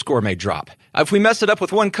promoter score may drop. If we mess it up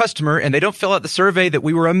with one customer and they don't fill out the survey that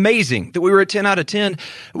we were amazing, that we were a 10 out of 10,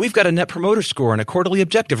 we've got a net promoter score and a quarterly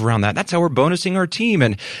objective around that. That's how we're bonusing our team.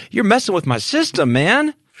 And you're messing with my system,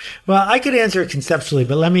 man. Well, I could answer it conceptually,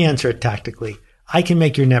 but let me answer it tactically. I can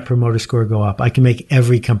make your net promoter score go up. I can make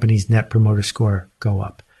every company's net promoter score go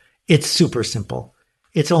up. It's super simple.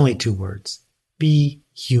 It's only 2 words. Be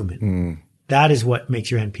human. That is what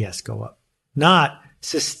makes your NPS go up. Not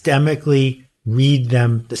systemically read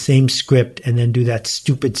them the same script and then do that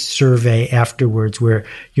stupid survey afterwards where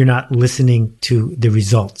you're not listening to the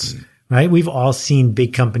results, right? We've all seen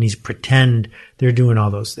big companies pretend they're doing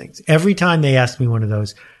all those things. Every time they ask me one of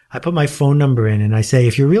those, I put my phone number in and I say,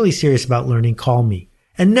 if you're really serious about learning, call me.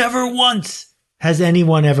 And never once has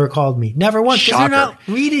anyone ever called me. Never once, because they're not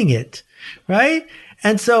reading it, right?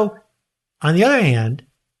 And so, on the other hand,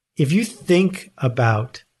 if you think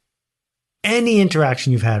about any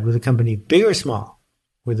interaction you've had with a company, big or small,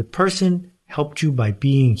 where the person helped you by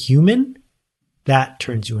being human, that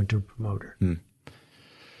turns you into a promoter.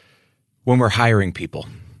 When we're hiring people,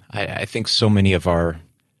 I think so many of our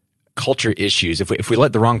culture issues, if we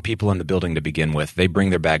let the wrong people in the building to begin with, they bring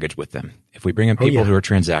their baggage with them. If we bring in people who are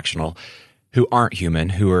transactional, who aren't human,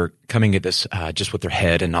 who are coming at this just with their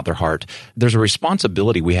head and not their heart, there's a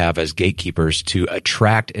responsibility we have as gatekeepers to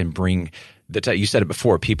attract and bring you said it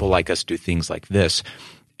before, people like us do things like this.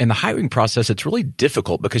 In the hiring process, it's really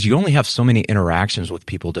difficult because you only have so many interactions with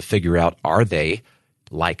people to figure out, are they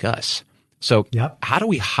like us? So how do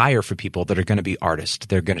we hire for people that are going to be artists,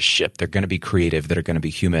 they're going to ship, they're going to be creative, that are going to be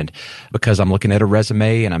human? Because I'm looking at a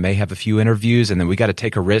resume and I may have a few interviews and then we got to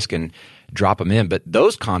take a risk and drop them in. But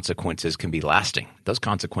those consequences can be lasting. Those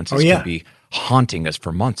consequences can be haunting us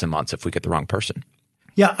for months and months if we get the wrong person.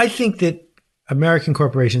 Yeah, I think that American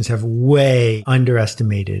corporations have way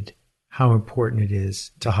underestimated how important it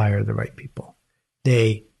is to hire the right people.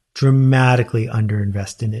 They dramatically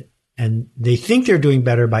underinvest in it. And they think they're doing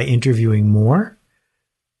better by interviewing more.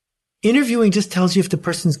 Interviewing just tells you if the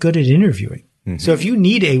person's good at interviewing. Mm-hmm. So if you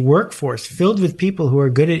need a workforce filled with people who are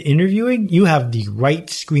good at interviewing, you have the right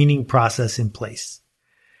screening process in place.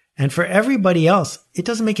 And for everybody else, it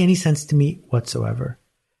doesn't make any sense to me whatsoever.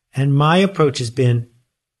 And my approach has been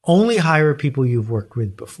only hire people you've worked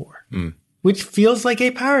with before, which feels like a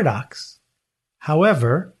paradox.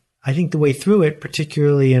 However, I think the way through it,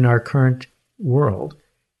 particularly in our current world,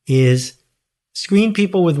 is screen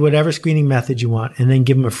people with whatever screening method you want and then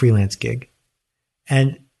give them a freelance gig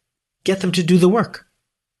and get them to do the work.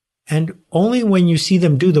 And only when you see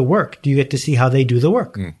them do the work do you get to see how they do the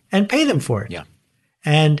work and pay them for it. Yeah.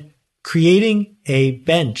 And creating a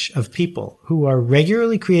bench of people who are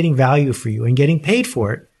regularly creating value for you and getting paid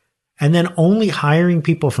for it, and then only hiring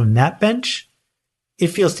people from that bench, it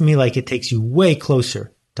feels to me like it takes you way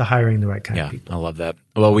closer to hiring the right kind of people. I love that.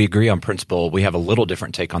 Well, we agree on principle. We have a little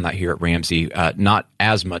different take on that here at Ramsey. Not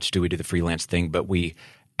as much do we do the freelance thing, but we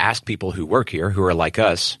ask people who work here, who are like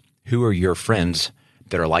us, who are your friends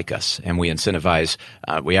that are like us? And we incentivize,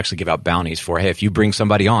 we actually give out bounties for, hey, if you bring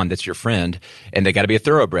somebody on that's your friend, and they got to be a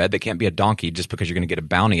thoroughbred, they can't be a donkey just because you're going to get a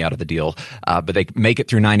bounty out of the deal, but they make it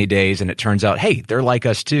through 90 days and it turns out, hey, they're like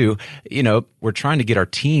us too. You know, we're trying to get our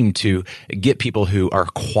team to get people who are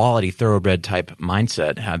quality thoroughbred type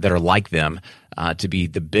mindset that are like them to be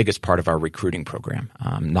the biggest part of our recruiting program,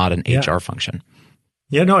 not an HR function.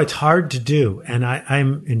 Yeah, no, it's hard to do. And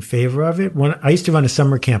I'm in favor of it. I used to run a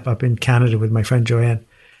summer camp up in Canada with my friend Joanne.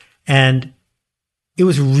 And it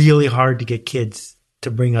was really hard to get kids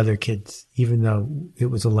to bring other kids, even though it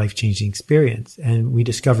was a life-changing experience. And we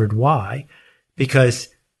discovered why, because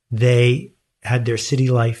they had their city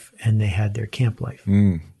life and they had their camp life.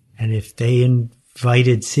 And if they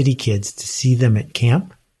invited city kids to see them at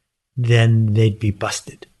camp, then they'd be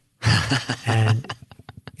busted. And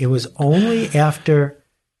it was only after,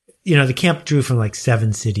 the camp drew from like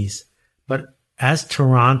 7 cities. But as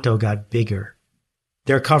Toronto got bigger,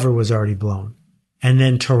 their cover was already blown. And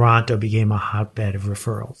then Toronto became a hotbed of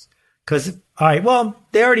referrals. Because, all right, well,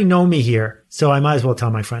 they already know me here, so I might as well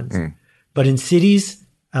tell my friends. But in cities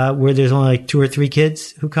where there's only like 2 or 3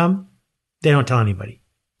 kids who come, they don't tell anybody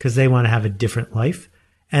because they want to have a different life.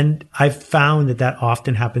 And I've found that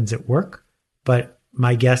often happens at work. But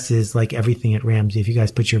my guess is, like everything at Ramsey, if you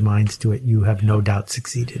guys put your minds to it, you have no doubt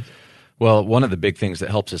succeeded. Well, one of the big things that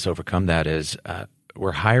helps us overcome that is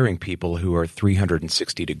we're hiring people who are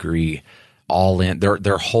 360-degree all in.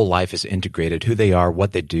 Their whole life is integrated, who they are,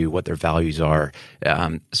 what they do, what their values are.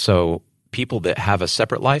 So people that have a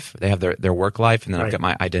separate life, they have their work life, and then I've got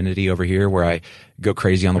my identity over here where I go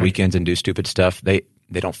crazy on the weekends and do stupid stuff. They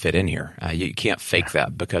don't fit in here. You can't fake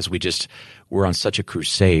that because we're on such a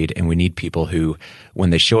crusade, and we need people who,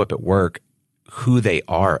 when they show up at work, who they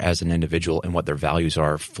are as an individual and what their values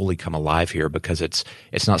are fully come alive here, because it's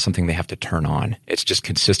not something they have to turn on. It's just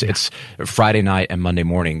consistent. It's Friday night and Monday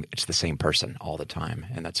morning. It's the same person all the time.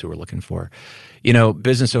 And that's who we're looking for.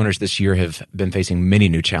 Business owners this year have been facing many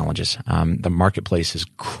new challenges. The marketplace is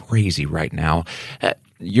crazy right now.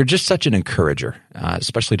 You're just such an encourager,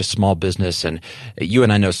 especially to small business. And you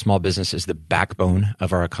and I know small business is the backbone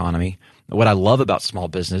of our economy. What I love about small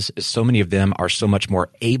business is so many of them are so much more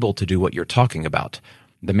able to do what you're talking about.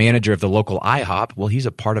 The manager of the local IHOP, well, he's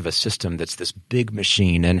a part of a system that's this big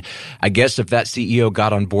machine. And I guess if that CEO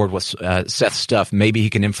got on board with Seth's stuff, maybe he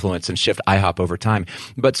can influence and shift IHOP over time.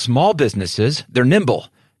 But small businesses, they're nimble.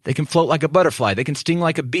 They can float like a butterfly. They can sting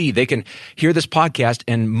like a bee. They can hear this podcast,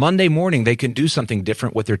 and Monday morning they can do something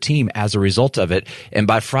different with their team as a result of it. And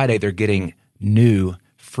by Friday, they're getting new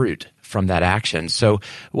fruit from that action. So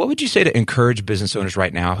what would you say to encourage business owners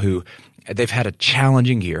right now who they've had a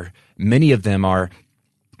challenging year? Many of them are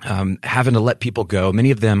having to let people go. Many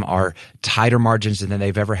of them are tighter margins than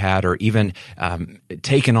they've ever had, or even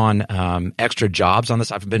taking on extra jobs on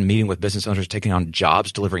this. I've been meeting with business owners taking on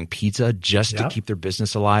jobs delivering pizza just to keep their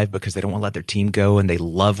business alive because they don't want to let their team go, and they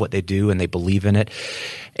love what they do and they believe in it.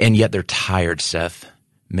 And yet they're tired, Seth.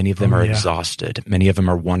 Many of them are exhausted. Many of them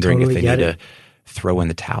are wondering if they need to throw in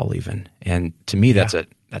the towel even. And to me, that's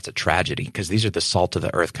a tragedy, because these are the salt of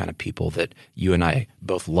the earth kind of people that you and I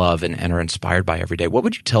both love and are inspired by every day. What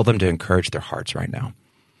would you tell them to encourage their hearts right now?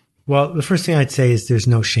 Well, the first thing I'd say is there's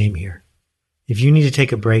no shame here. If you need to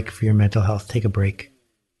take a break for your mental health, take a break.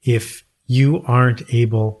 If you aren't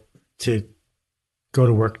able to go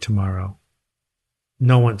to work tomorrow,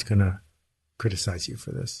 no one's going to criticize you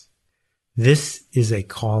for this. This is a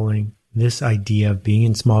calling, this idea of being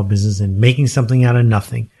in small business and making something out of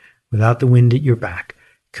nothing without the wind at your back,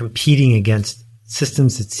 competing against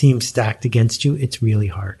systems that seem stacked against you, it's really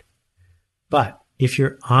hard. But if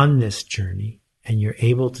you're on this journey and you're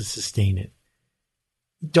able to sustain it,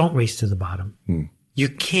 don't race to the bottom. You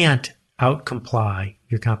can't outcomply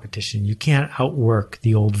your competition. You can't outwork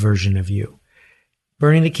the old version of you.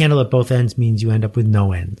 Burning the candle at both ends means you end up with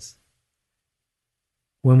no ends.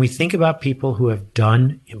 When we think about people who have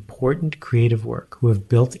done important creative work, who have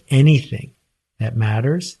built anything that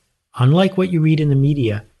matters, unlike what you read in the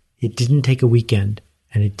media, it didn't take a weekend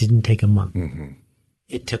and it didn't take a month.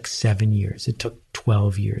 It took 7 years. It took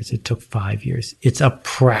 12 years. It took 5 years. It's a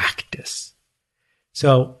practice.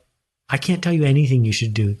 So I can't tell you anything you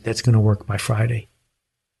should do that's going to work by Friday.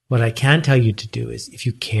 What I can tell you to do is, if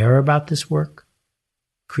you care about this work,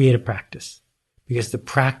 create a practice, because the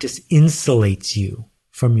practice insulates you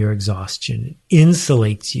from your exhaustion. It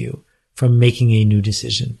insulates you from making a new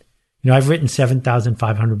decision. You know, I've written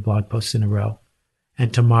 7,500 blog posts in a row,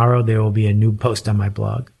 and tomorrow there will be a new post on my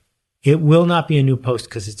blog. It will not be a new post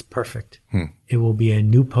because it's perfect. It will be a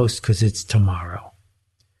new post because it's tomorrow.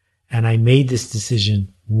 And I made this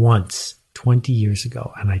decision once 20 years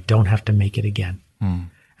ago, and I don't have to make it again.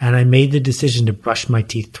 And I made the decision to brush my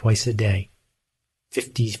teeth twice a day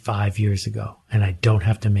 55 years ago, and I don't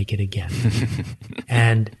have to make it again.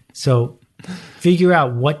 And so figure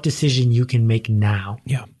out what decision you can make now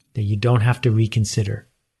that you don't have to reconsider.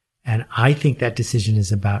 And I think that decision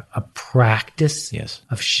is about a practice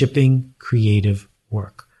of shipping creative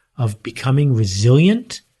work, of becoming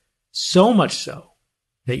resilient, so much so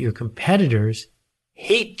that your competitors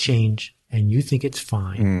hate change and you think it's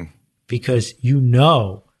fine because you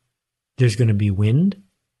know there's going to be wind.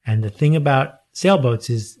 And the thing about sailboats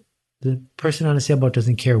is the person on a sailboat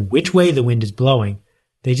doesn't care which way the wind is blowing.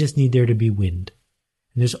 They just need there to be wind.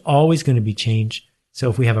 And there's always going to be change. So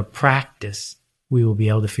if we have a practice, we will be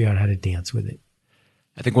able to figure out how to dance with it.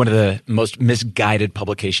 I think one of the most misguided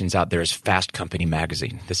publications out there is Fast Company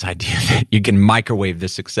magazine. This idea that you can microwave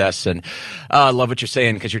this success. And I love what you're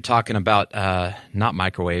saying, because you're talking about not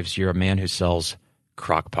microwaves. You're a man who sells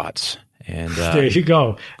crock pots. And there you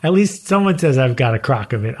go. At least someone says I've got a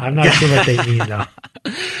crock of it. I'm not sure what they mean, though.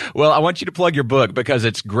 Well, I want you to plug your book because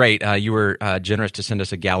it's great. You were generous to send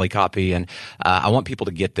us a galley copy, and I want people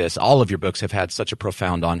to get this. All of your books have had such a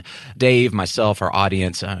profound on Dave, myself, our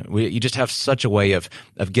audience. You just have such a way of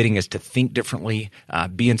getting us to think differently,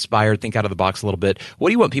 be inspired, think out of the box a little bit. What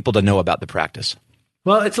do you want people to know about the practice?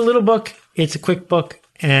 Well, it's a little book. It's a quick book,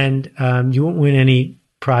 and you won't win any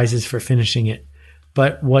prizes for finishing it.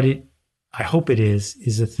 But what I hope it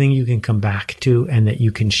is a thing you can come back to and that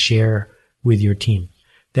you can share with your team.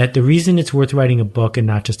 That the reason it's worth writing a book and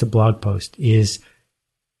not just a blog post is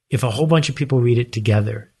if a whole bunch of people read it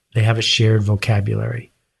together, they have a shared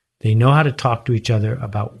vocabulary. They know how to talk to each other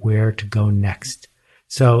about where to go next.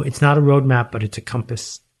 So it's not a roadmap, but it's a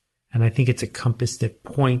compass. And I think it's a compass that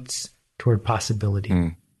points toward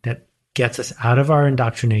possibility, that gets us out of our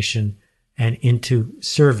indoctrination and into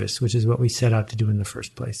service, which is what we set out to do in the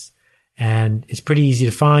first place. And it's pretty easy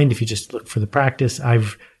to find if you just look for the practice.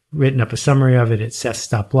 I've written up a summary of it at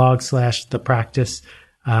seth.blog/thepractice.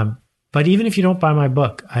 But even if you don't buy my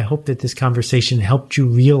book, I hope that this conversation helped you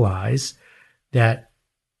realize that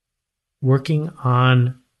working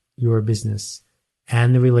on your business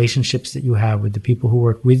and the relationships that you have with the people who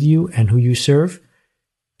work with you and who you serve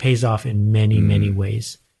pays off in many, many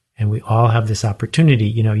ways. And we all have this opportunity.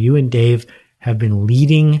 You know, you and Dave have been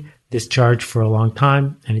leading this charge for a long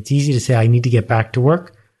time, and it's easy to say, I need to get back to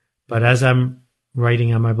work. But as I'm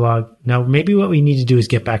writing on my blog. Now, maybe what we need to do is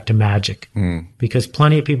get back to magic because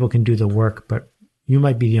plenty of people can do the work, but you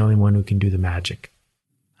might be the only one who can do the magic.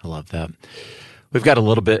 I love that. We've got a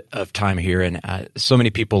little bit of time here, and so many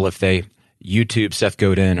people, if they YouTube Seth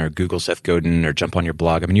Godin or Google Seth Godin or jump on your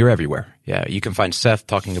blog, I mean, you're everywhere. Yeah, you can find Seth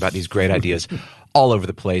talking about these great ideas all over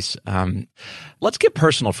the place. Let's get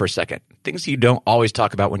personal for a second. Things you don't always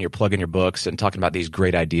talk about when you're plugging your books and talking about these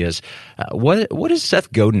great ideas. What is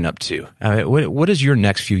Seth Godin up to? What does your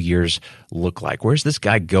next few years look like? Where's this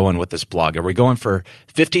guy going with this blog? Are we going for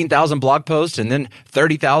 15,000 blog posts and then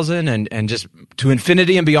 30,000 and just to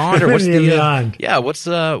infinity and beyond? Or what's the beyond? Yeah, what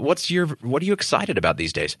are you excited about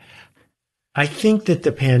these days? I think that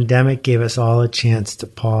the pandemic gave us all a chance to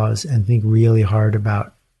pause and think really hard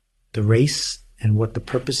about the race and what the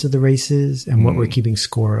purpose of the race is and what we're keeping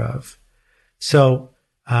score of. So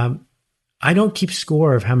I don't keep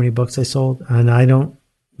score of how many books I sold, and I don't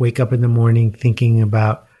wake up in the morning thinking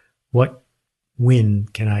about what win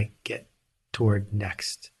can I get toward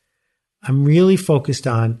next. I'm really focused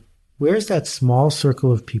on where's that small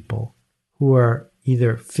circle of people who are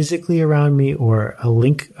either physically around me or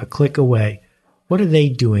a click away. What are they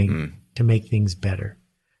doing to make things better?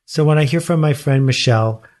 So when I hear from my friend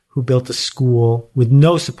Michelle, who built a school with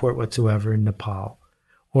no support whatsoever in Nepal,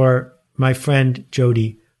 or my friend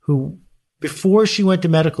Jody, who before she went to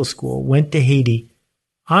medical school, went to Haiti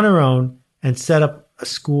on her own and set up a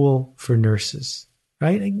school for nurses,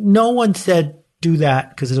 right? No one said, do that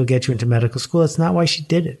because it'll get you into medical school. That's not why she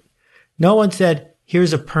did it. No one said,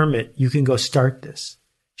 here's a permit. You can go start this.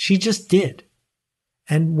 She just did.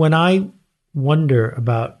 And when I wonder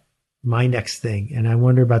about my next thing and I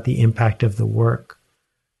wonder about the impact of the work,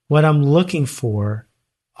 what I'm looking for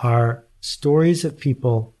are stories of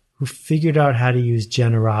people who figured out how to use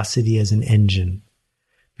generosity as an engine.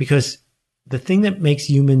 Because the thing that makes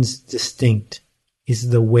humans distinct is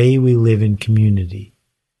the way we live in community.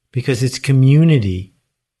 Because it's community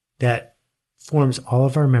that forms all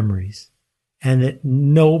of our memories, and that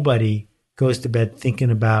nobody goes to bed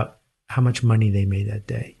thinking about how much money they made that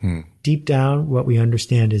day. Deep down, what we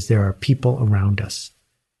understand is there are people around us,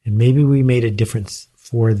 and maybe we made a difference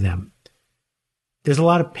for them. There's a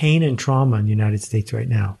lot of pain and trauma in the United States right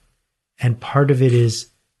now, and part of it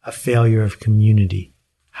is a failure of community.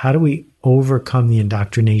 How do we overcome the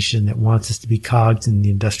indoctrination that wants us to be cogs in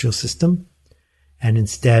the industrial system and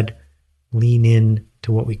instead lean in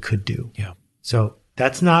to what we could do? Yeah. So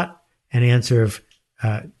that's not an answer of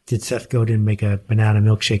did Seth Godin make a banana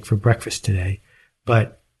milkshake for breakfast today,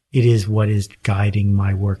 but it is what is guiding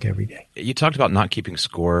my work every day. You talked about not keeping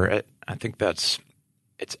score. I think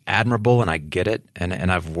it's admirable, and I get it,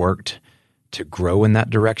 and I've worked to grow in that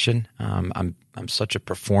direction. I'm such a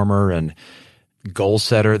performer and goal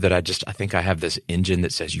setter that I think I have this engine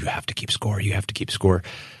that says you have to keep score. You have to keep score.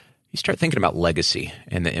 You start thinking about legacy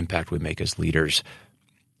and the impact we make as leaders.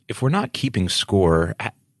 If we're not keeping score,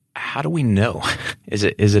 how do we know? Is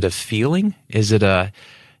it a feeling? Is it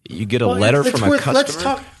you get a letter from a customer? Let's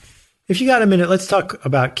talk. If you got a minute, let's talk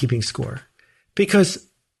about keeping score, because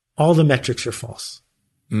all the metrics are false,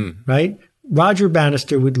 right? Roger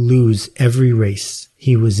Bannister would lose every race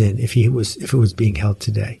he was in if it was being held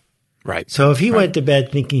today. Right. So if he went to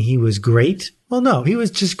bed thinking he was great, well, no, he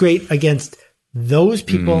was just great against those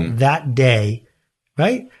people that day,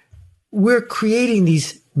 right? We're creating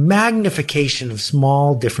these magnification of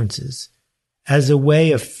small differences as a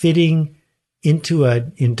way of fitting into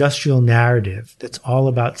an industrial narrative that's all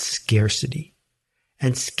about scarcity.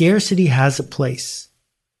 And scarcity has a place.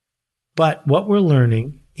 But what we're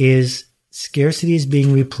learning is scarcity is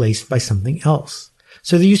being replaced by something else.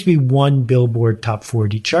 So there used to be one Billboard Top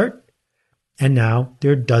 40 chart, and now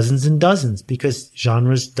there are dozens and dozens because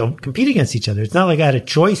genres don't compete against each other. It's not like I had a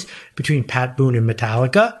choice between Pat Boone and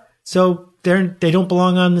Metallica, so they don't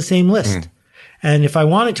belong on the same list. And if I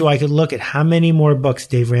wanted to, I could look at how many more books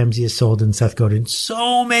Dave Ramsey has sold than Seth Godin.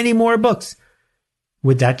 So many more books.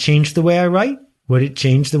 Would that change the way I write? Would it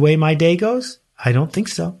change the way my day goes? I don't think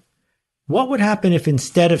so. What would happen if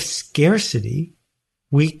instead of scarcity,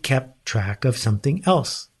 we kept track of something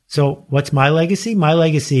else? So what's my legacy? My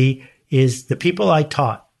legacy is the people I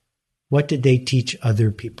taught. What did they teach other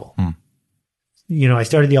people? You know, I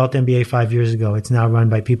started the Alt MBA 5 years ago. It's now run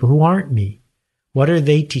by people who aren't me. What are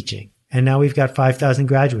they teaching? And now we've got 5,000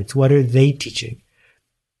 graduates. What are they teaching?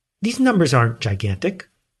 These numbers aren't gigantic,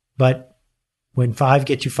 but when 5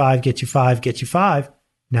 gets you 5, gets you 5, gets you 5,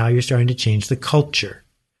 now you're starting to change the culture.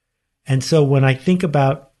 And so when I think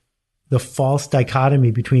about the false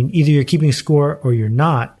dichotomy between either you're keeping score or you're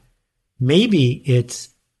not, maybe it's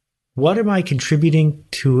what am I contributing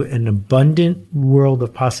to an abundant world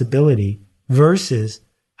of possibility versus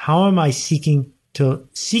how am I seeking to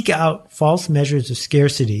seek out false measures of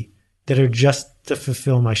scarcity that are just to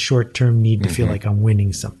fulfill my short-term need to feel like I'm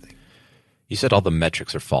winning something. You said all the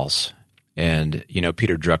metrics are false. And,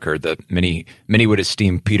 Peter Drucker, many would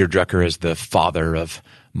esteem Peter Drucker as the father of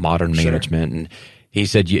modern management. And he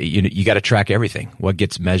said, you got to track everything. What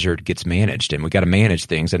gets measured gets managed, and we got to manage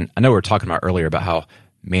things. And I know we were talking about earlier about how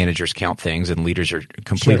managers count things and leaders are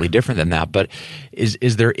completely different than that. But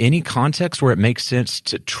is there any context where it makes sense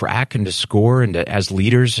to track and to score and to, as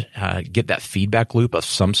leaders, get that feedback loop of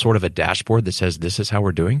some sort of a dashboard that says this is how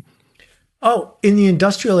we're doing? Oh, in the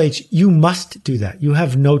industrial age, you must do that. You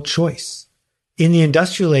have no choice. In the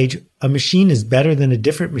industrial age, a machine is better than a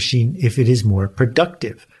different machine if it is more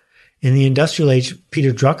productive. In the industrial age,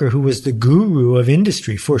 Peter Drucker, who was the guru of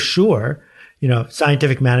industry for sure,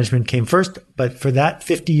 scientific management came first, but for that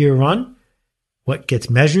 50-year run, what gets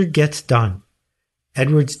measured gets done.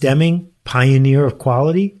 Edwards Deming, pioneer of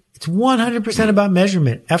quality, it's 100% about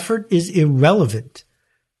measurement. Effort is irrelevant.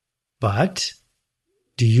 But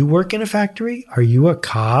do you work in a factory? Are you a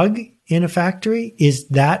cog in a factory? Is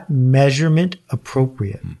that measurement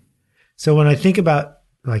appropriate? So when I think about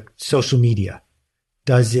like social media,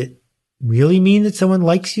 does it really mean that someone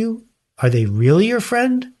likes you? Are they really your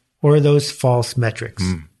friend? Or are those false metrics?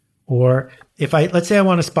 Or let's say I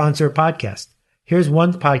want to sponsor a podcast. Here's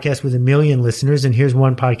one podcast with 1 million listeners, and here's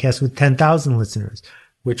one podcast with 10,000 listeners.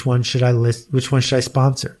 Which one should I Which one should I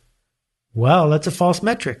sponsor? Well, that's a false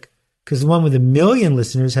metric, because the one with 1 million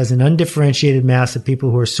listeners has an undifferentiated mass of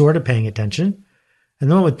people who are sort of paying attention.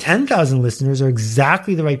 And the one with 10,000 listeners are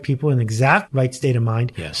exactly the right people in the exact right state of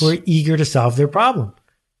mind who are eager to solve their problem.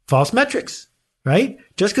 False metrics, right?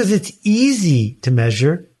 Just because it's easy to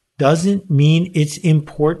measure doesn't mean it's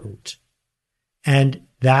important. And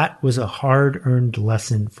that was a hard-earned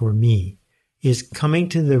lesson for me, is coming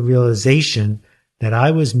to the realization that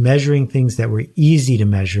I was measuring things that were easy to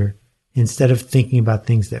measure instead of thinking about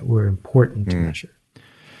things that were important to measure.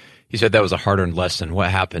 You said that was a hard-earned lesson.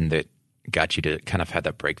 What happened that got you to kind of have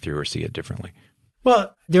that breakthrough or see it differently?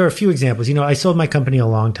 Well, there are a few examples. I sold my company a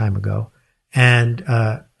long time ago, and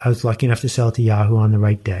I was lucky enough to sell it to Yahoo on the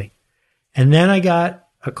right day. And then I got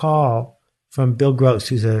a call from Bill Gross,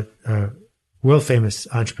 who's a world-famous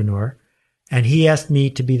entrepreneur, and he asked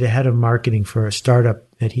me to be the head of marketing for a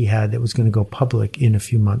startup that he had that was going to go public in a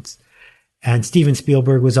few months. And Steven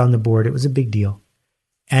Spielberg was on the board. It was a big deal.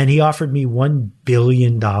 And he offered me $1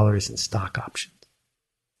 billion in stock options.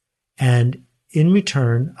 And in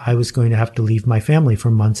return, I was going to have to leave my family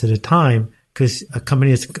for months at a time, because a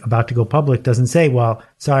company that's about to go public doesn't say, well,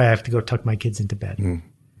 sorry, I have to go tuck my kids into bed.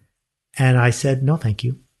 And I said, no, thank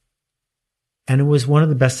you. And it was one of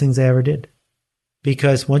the best things I ever did.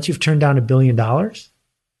 Because once you've turned down $1 billion, it's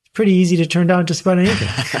pretty easy to turn down just about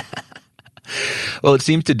anything. Well, it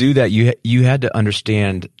seems to do that. You had to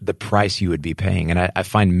understand the price you would be paying. And I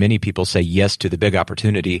find many people say yes to the big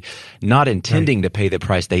opportunity, not intending to pay the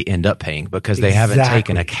price they end up paying, because they haven't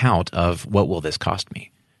taken account of what will this cost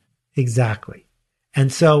me. Exactly.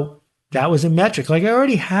 And so that was a metric. Like, I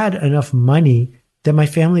already had enough money that my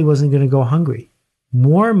family wasn't going to go hungry.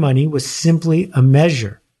 More money was simply a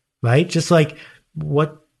measure, right? Just like,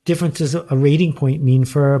 what difference does a rating point mean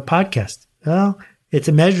for a podcast? Well, it's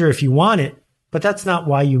a measure if you want it, but that's not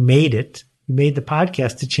why you made it. You made the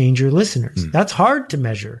podcast to change your listeners. That's hard to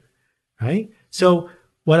measure, right? So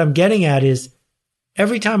what I'm getting at is,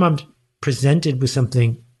 every time I'm presented with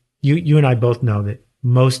something, you and I both know that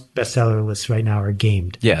most bestseller lists right now are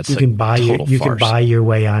gamed. Yeah, it's you can buy your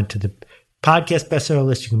way onto the podcast bestseller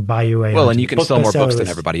list. You can buy your way. Well, and you can sell more books than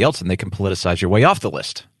everybody else, and they can politicize your way off the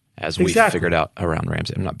list, as we figured out around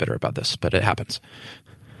Ramsey. I'm not bitter about this, but it happens.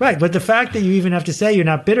 Right, but the fact that you even have to say you're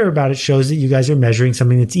not bitter about it shows that you guys are measuring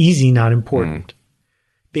something that's easy, not important.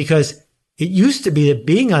 Because it used to be that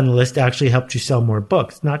being on the list actually helped you sell more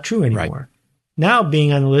books. Not true anymore. Right. Now,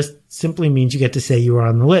 being on the list simply means you get to say you were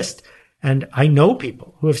on the list. And I know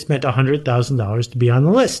people who have spent $100,000 to be on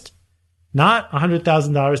the list. Not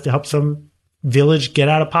 $100,000 to help some village get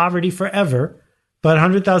out of poverty forever, but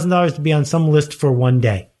 $100,000 to be on some list for one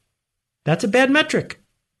day. That's a bad metric.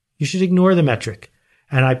 You should ignore the metric.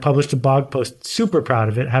 And I published a blog post, super proud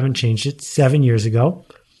of it, haven't changed it, 7 years ago,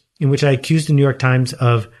 in which I accused the New York Times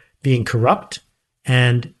of being corrupt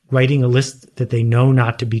and writing a list that they know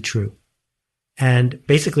not to be true. And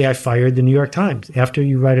basically, I fired the New York Times. After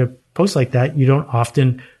you write a post like that, you don't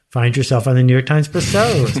often find yourself on the New York Times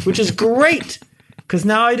bestseller list, which is great, because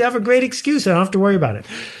now I'd have a great excuse. I don't have to worry about it.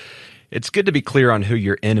 It's good to be clear on who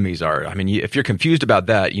your enemies are. I mean, if you're confused about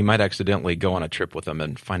that, you might accidentally go on a trip with them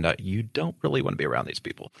and find out you don't really want to be around these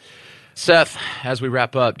people. Seth, as we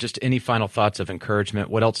wrap up, just any final thoughts of encouragement?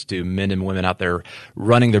 What else do men and women out there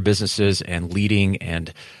running their businesses and leading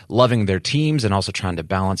and loving their teams and also trying to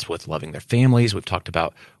balance with loving their families? We've talked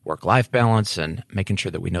about work-life balance and making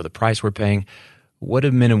sure that we know the price we're paying. What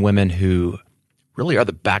do men and women who really are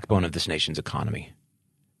the backbone of this nation's economy,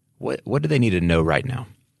 what do they need to know right now?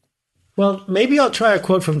 Well, maybe I'll try a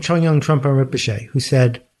quote from Chögyam Trungpa Rinpoche, who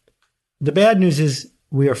said, "The bad news is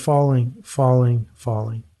we are falling, falling,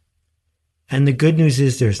 falling. And the good news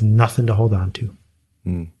is there's nothing to hold on to."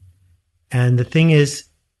 And the thing is,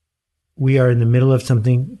 we are in the middle of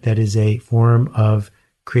something that is a form of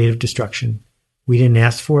creative destruction. We didn't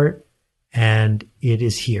ask for it, and it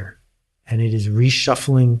is here. And it is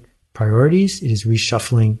reshuffling priorities. It is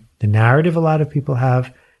reshuffling the narrative a lot of people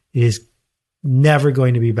have. It is never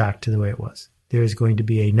going to be back to the way it was. There is going to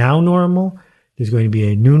be a now normal. There's going to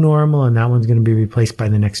be a new normal, and that one's going to be replaced by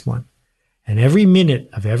the next one. And every minute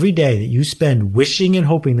of every day that you spend wishing and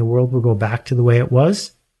hoping the world will go back to the way it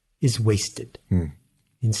was is wasted.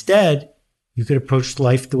 Instead, you could approach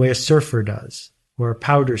life the way a surfer does or a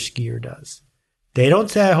powder skier does. They don't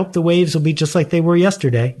say, "I hope the waves will be just like they were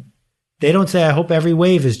yesterday." They don't say, "I hope every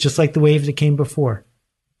wave is just like the wave that came before."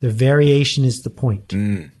 The variation is the point.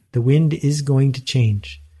 The wind is going to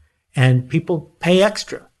change. And people pay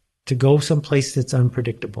extra to go someplace that's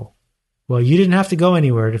unpredictable. Well, you didn't have to go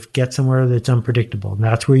anywhere to get somewhere that's unpredictable. And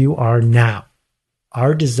that's where you are now.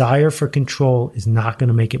 Our desire for control is not going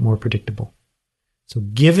to make it more predictable. So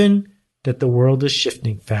given that the world is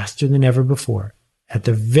shifting faster than ever before, at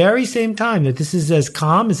the very same time that this is as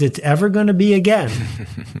calm as it's ever going to be again,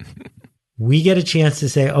 we get a chance to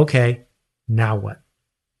say, okay, now what?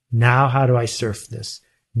 Now how do I surf this?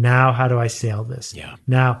 Now how do I sail this?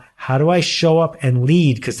 Now how do I show up and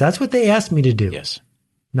lead? Because that's what they asked me to do.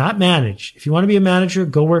 Not manage. If you want to be a manager,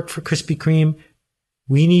 go work for Krispy Kreme.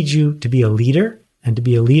 We need you to be a leader. And to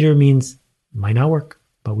be a leader means it might not work,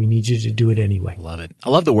 but we need you to do it anyway. Love it. I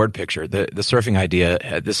love the word picture, the surfing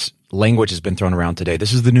idea. This language has been thrown around today.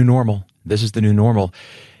 This is the new normal. This is the new normal.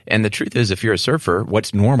 And the truth is, if you're a surfer,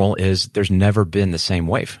 what's normal is there's never been the same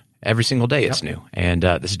wave. Every single day it's new. And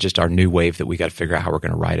this is just our new wave that we got to figure out how we're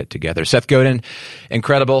going to ride it together. Seth Godin,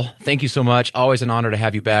 incredible. Thank you so much. Always an honor to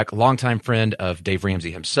have you back. Longtime friend of Dave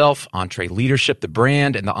Ramsey himself, EntreLeadership, the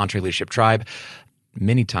brand, and the EntreLeadership Tribe.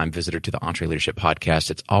 Many-time visitor to the EntreLeadership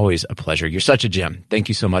podcast. It's always a pleasure. You're such a gem. Thank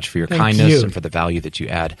you so much for your kindness and for the value that you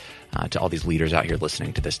add to all these leaders out here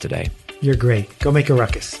listening to this today. You're great. Go make a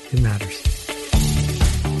ruckus. It matters.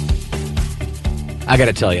 I got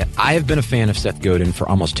to tell you, I have been a fan of Seth Godin for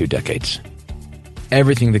almost 2 decades.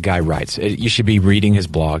 Everything the guy writes, you should be reading his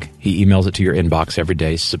blog. He emails it to your inbox every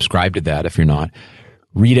day. Subscribe to that if you're not.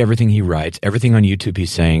 Read everything he writes, everything on YouTube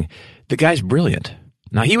he's saying. The guy's brilliant.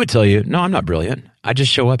 Now, he would tell you, no, I'm not brilliant. I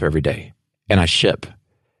just show up every day and I ship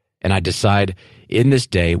and I decide in this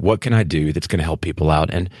day, what can I do that's going to help people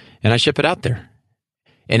out? And I ship it out there.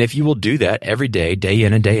 And if you will do that every day, day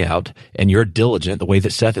in and day out, and you're diligent the way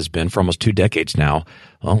that Seth has been for almost 2 decades now,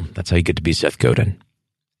 well, that's how you get to be Seth Godin.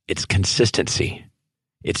 It's consistency.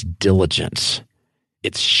 It's diligence.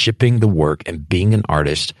 It's shipping the work and being an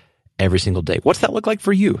artist every single day. What's that look like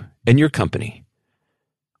for you and your company?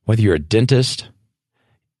 Whether you're a dentist,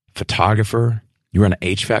 photographer, you run an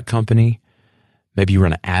HVAC company, maybe you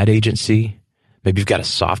run an ad agency, maybe you've got a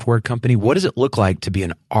software company. What does it look like to be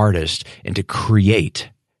an artist and to create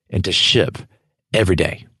and to ship every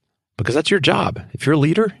day? Because that's your job. If you're a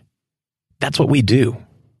leader, that's what we do.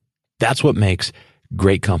 That's what makes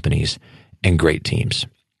great companies and great teams.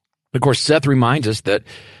 Of course, Seth reminds us that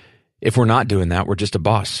if we're not doing that, we're just a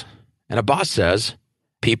boss. And a boss says,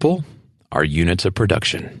 people are units of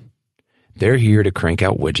production. They're here to crank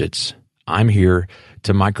out widgets. I'm here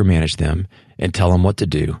to micromanage them and tell them what to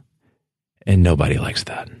do. And nobody likes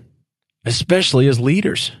that, especially as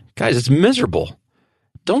leaders. Guys, it's miserable.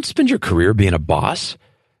 Don't spend your career being a boss.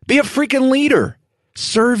 Be a freaking leader.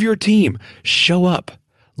 Serve your team. Show up.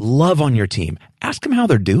 Love on your team. Ask them how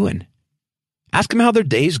they're doing. Ask them how their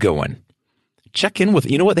day's going. Check in with,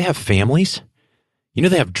 you know what? They have families. You know,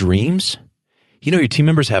 they have dreams. You know, your team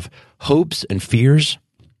members have hopes and fears.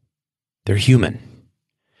 They're human.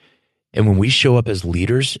 And when we show up as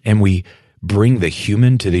leaders and we bring the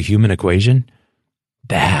human to the human equation,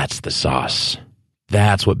 that's the sauce.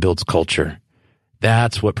 That's what builds culture.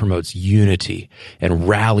 That's what promotes unity and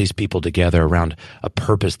rallies people together around a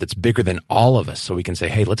purpose that's bigger than all of us. So we can say,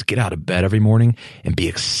 hey, let's get out of bed every morning and be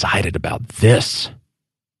excited about this.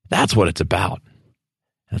 That's what it's about.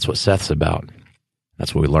 That's what Seth's about.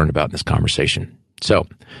 That's what we learned about in this conversation. So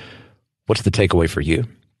what's the takeaway for you?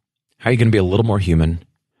 How are you going to be a little more human,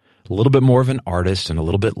 a a little bit more of an artist and a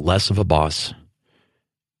little bit less of a boss,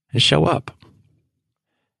 and show up.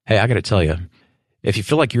 Hey, I got to tell you, if you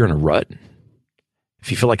feel like you're in a rut, if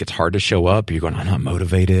you feel like it's hard to show up, you're going, I'm not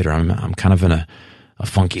motivated, or I'm kind of in a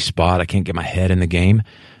funky spot, I can't get my head in the game.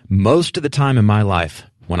 Most of the time in my life,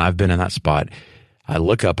 when I've been in that spot, I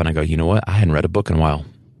look up and I go, you know what? I hadn't read a book in a while.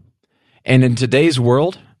 And in today's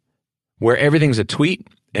world, where everything's a tweet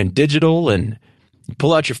and digital, and you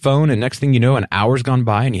pull out your phone and next thing you know, an hour's gone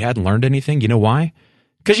by and you hadn't learned anything. You know why?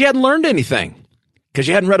 Because you hadn't learned anything. Because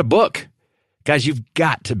you hadn't read a book. Guys, you've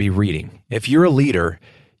got to be reading. If you're a leader,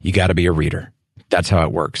 you got to be a reader. That's how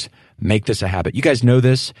it works. Make this a habit. You guys know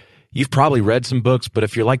this. You've probably read some books, but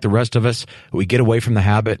if you're like the rest of us, we get away from the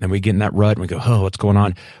habit and we get in that rut and we go, oh, what's going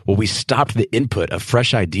on? Well, we stopped the input of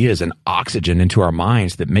fresh ideas and oxygen into our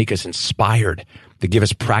minds that make us inspired, that give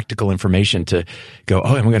us practical information to go,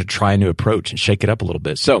 oh, I'm going to try a new approach and shake it up a little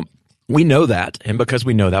bit. So we know that. And because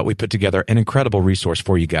we know that, we put together an incredible resource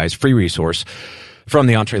for you guys, free resource from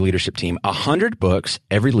the EntreLeadership team, 100 books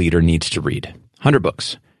every leader needs to read. 100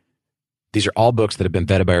 books. These are all books that have been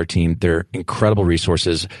vetted by our team. They're incredible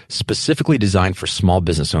resources specifically designed for small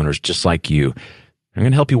business owners just like you. They're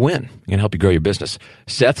going to help you win. They're going to help you grow your business.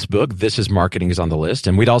 Seth's book, This Is Marketing, is on the list.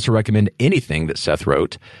 And we'd also recommend anything that Seth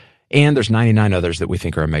wrote. And there's 99 others that we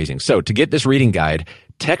think are amazing. So to get this reading guide,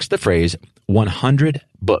 text the phrase 100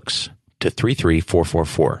 books to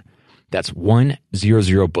 33444. That's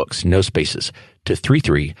 100 books, no spaces, to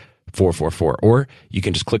 33444. Or you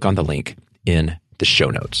can just click on the link in the show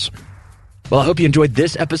notes. Well, I hope you enjoyed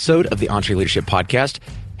this episode of the EntreLeadership Podcast.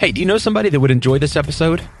 Hey, do you know somebody that would enjoy this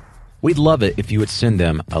episode? We'd love it if you would send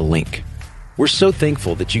them a link. We're so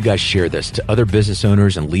thankful that you guys share this to other business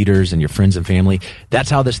owners and leaders and your friends and family. That's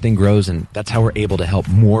how this thing grows, and that's how we're able to help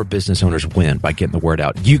more business owners win, by getting the word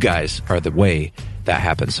out. You guys are the way that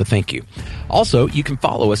happens, so thank you. Also, you can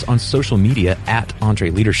follow us on social media at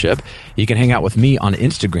EntreLeadership. You can hang out with me on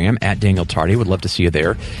Instagram at Daniel Tardy. Would love to see you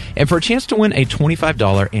there. And for a chance to win a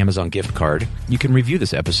 $25 Amazon gift card, you can review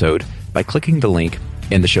this episode by clicking the link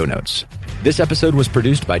in the show notes. This episode was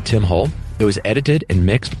produced by Tim Hull. It was edited and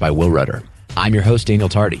mixed by Will Rudder. I'm your host, Daniel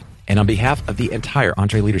Tardy. And on behalf of the entire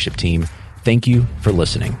EntreLeadership team, thank you for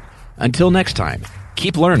listening. Until next time,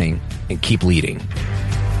 keep learning and keep leading.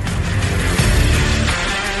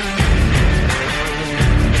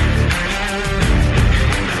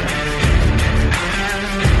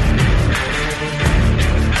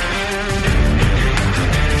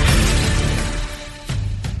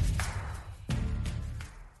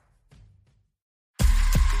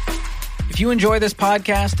 If you enjoy this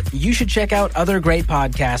podcast, you should check out other great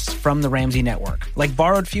podcasts from the Ramsey Network, like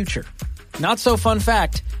Borrowed Future. Not so fun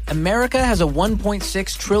fact, America has a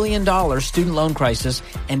 $1.6 trillion student loan crisis,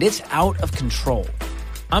 and it's out of control.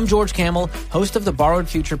 I'm George Kamel, host of the Borrowed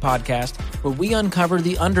Future podcast, where we uncover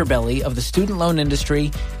the underbelly of the student loan industry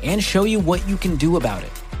and show you what you can do about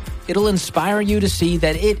it. It'll inspire you to see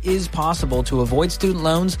that it is possible to avoid student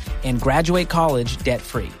loans and graduate college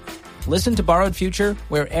debt-free. Listen to Borrowed Future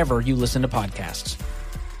wherever you listen to podcasts.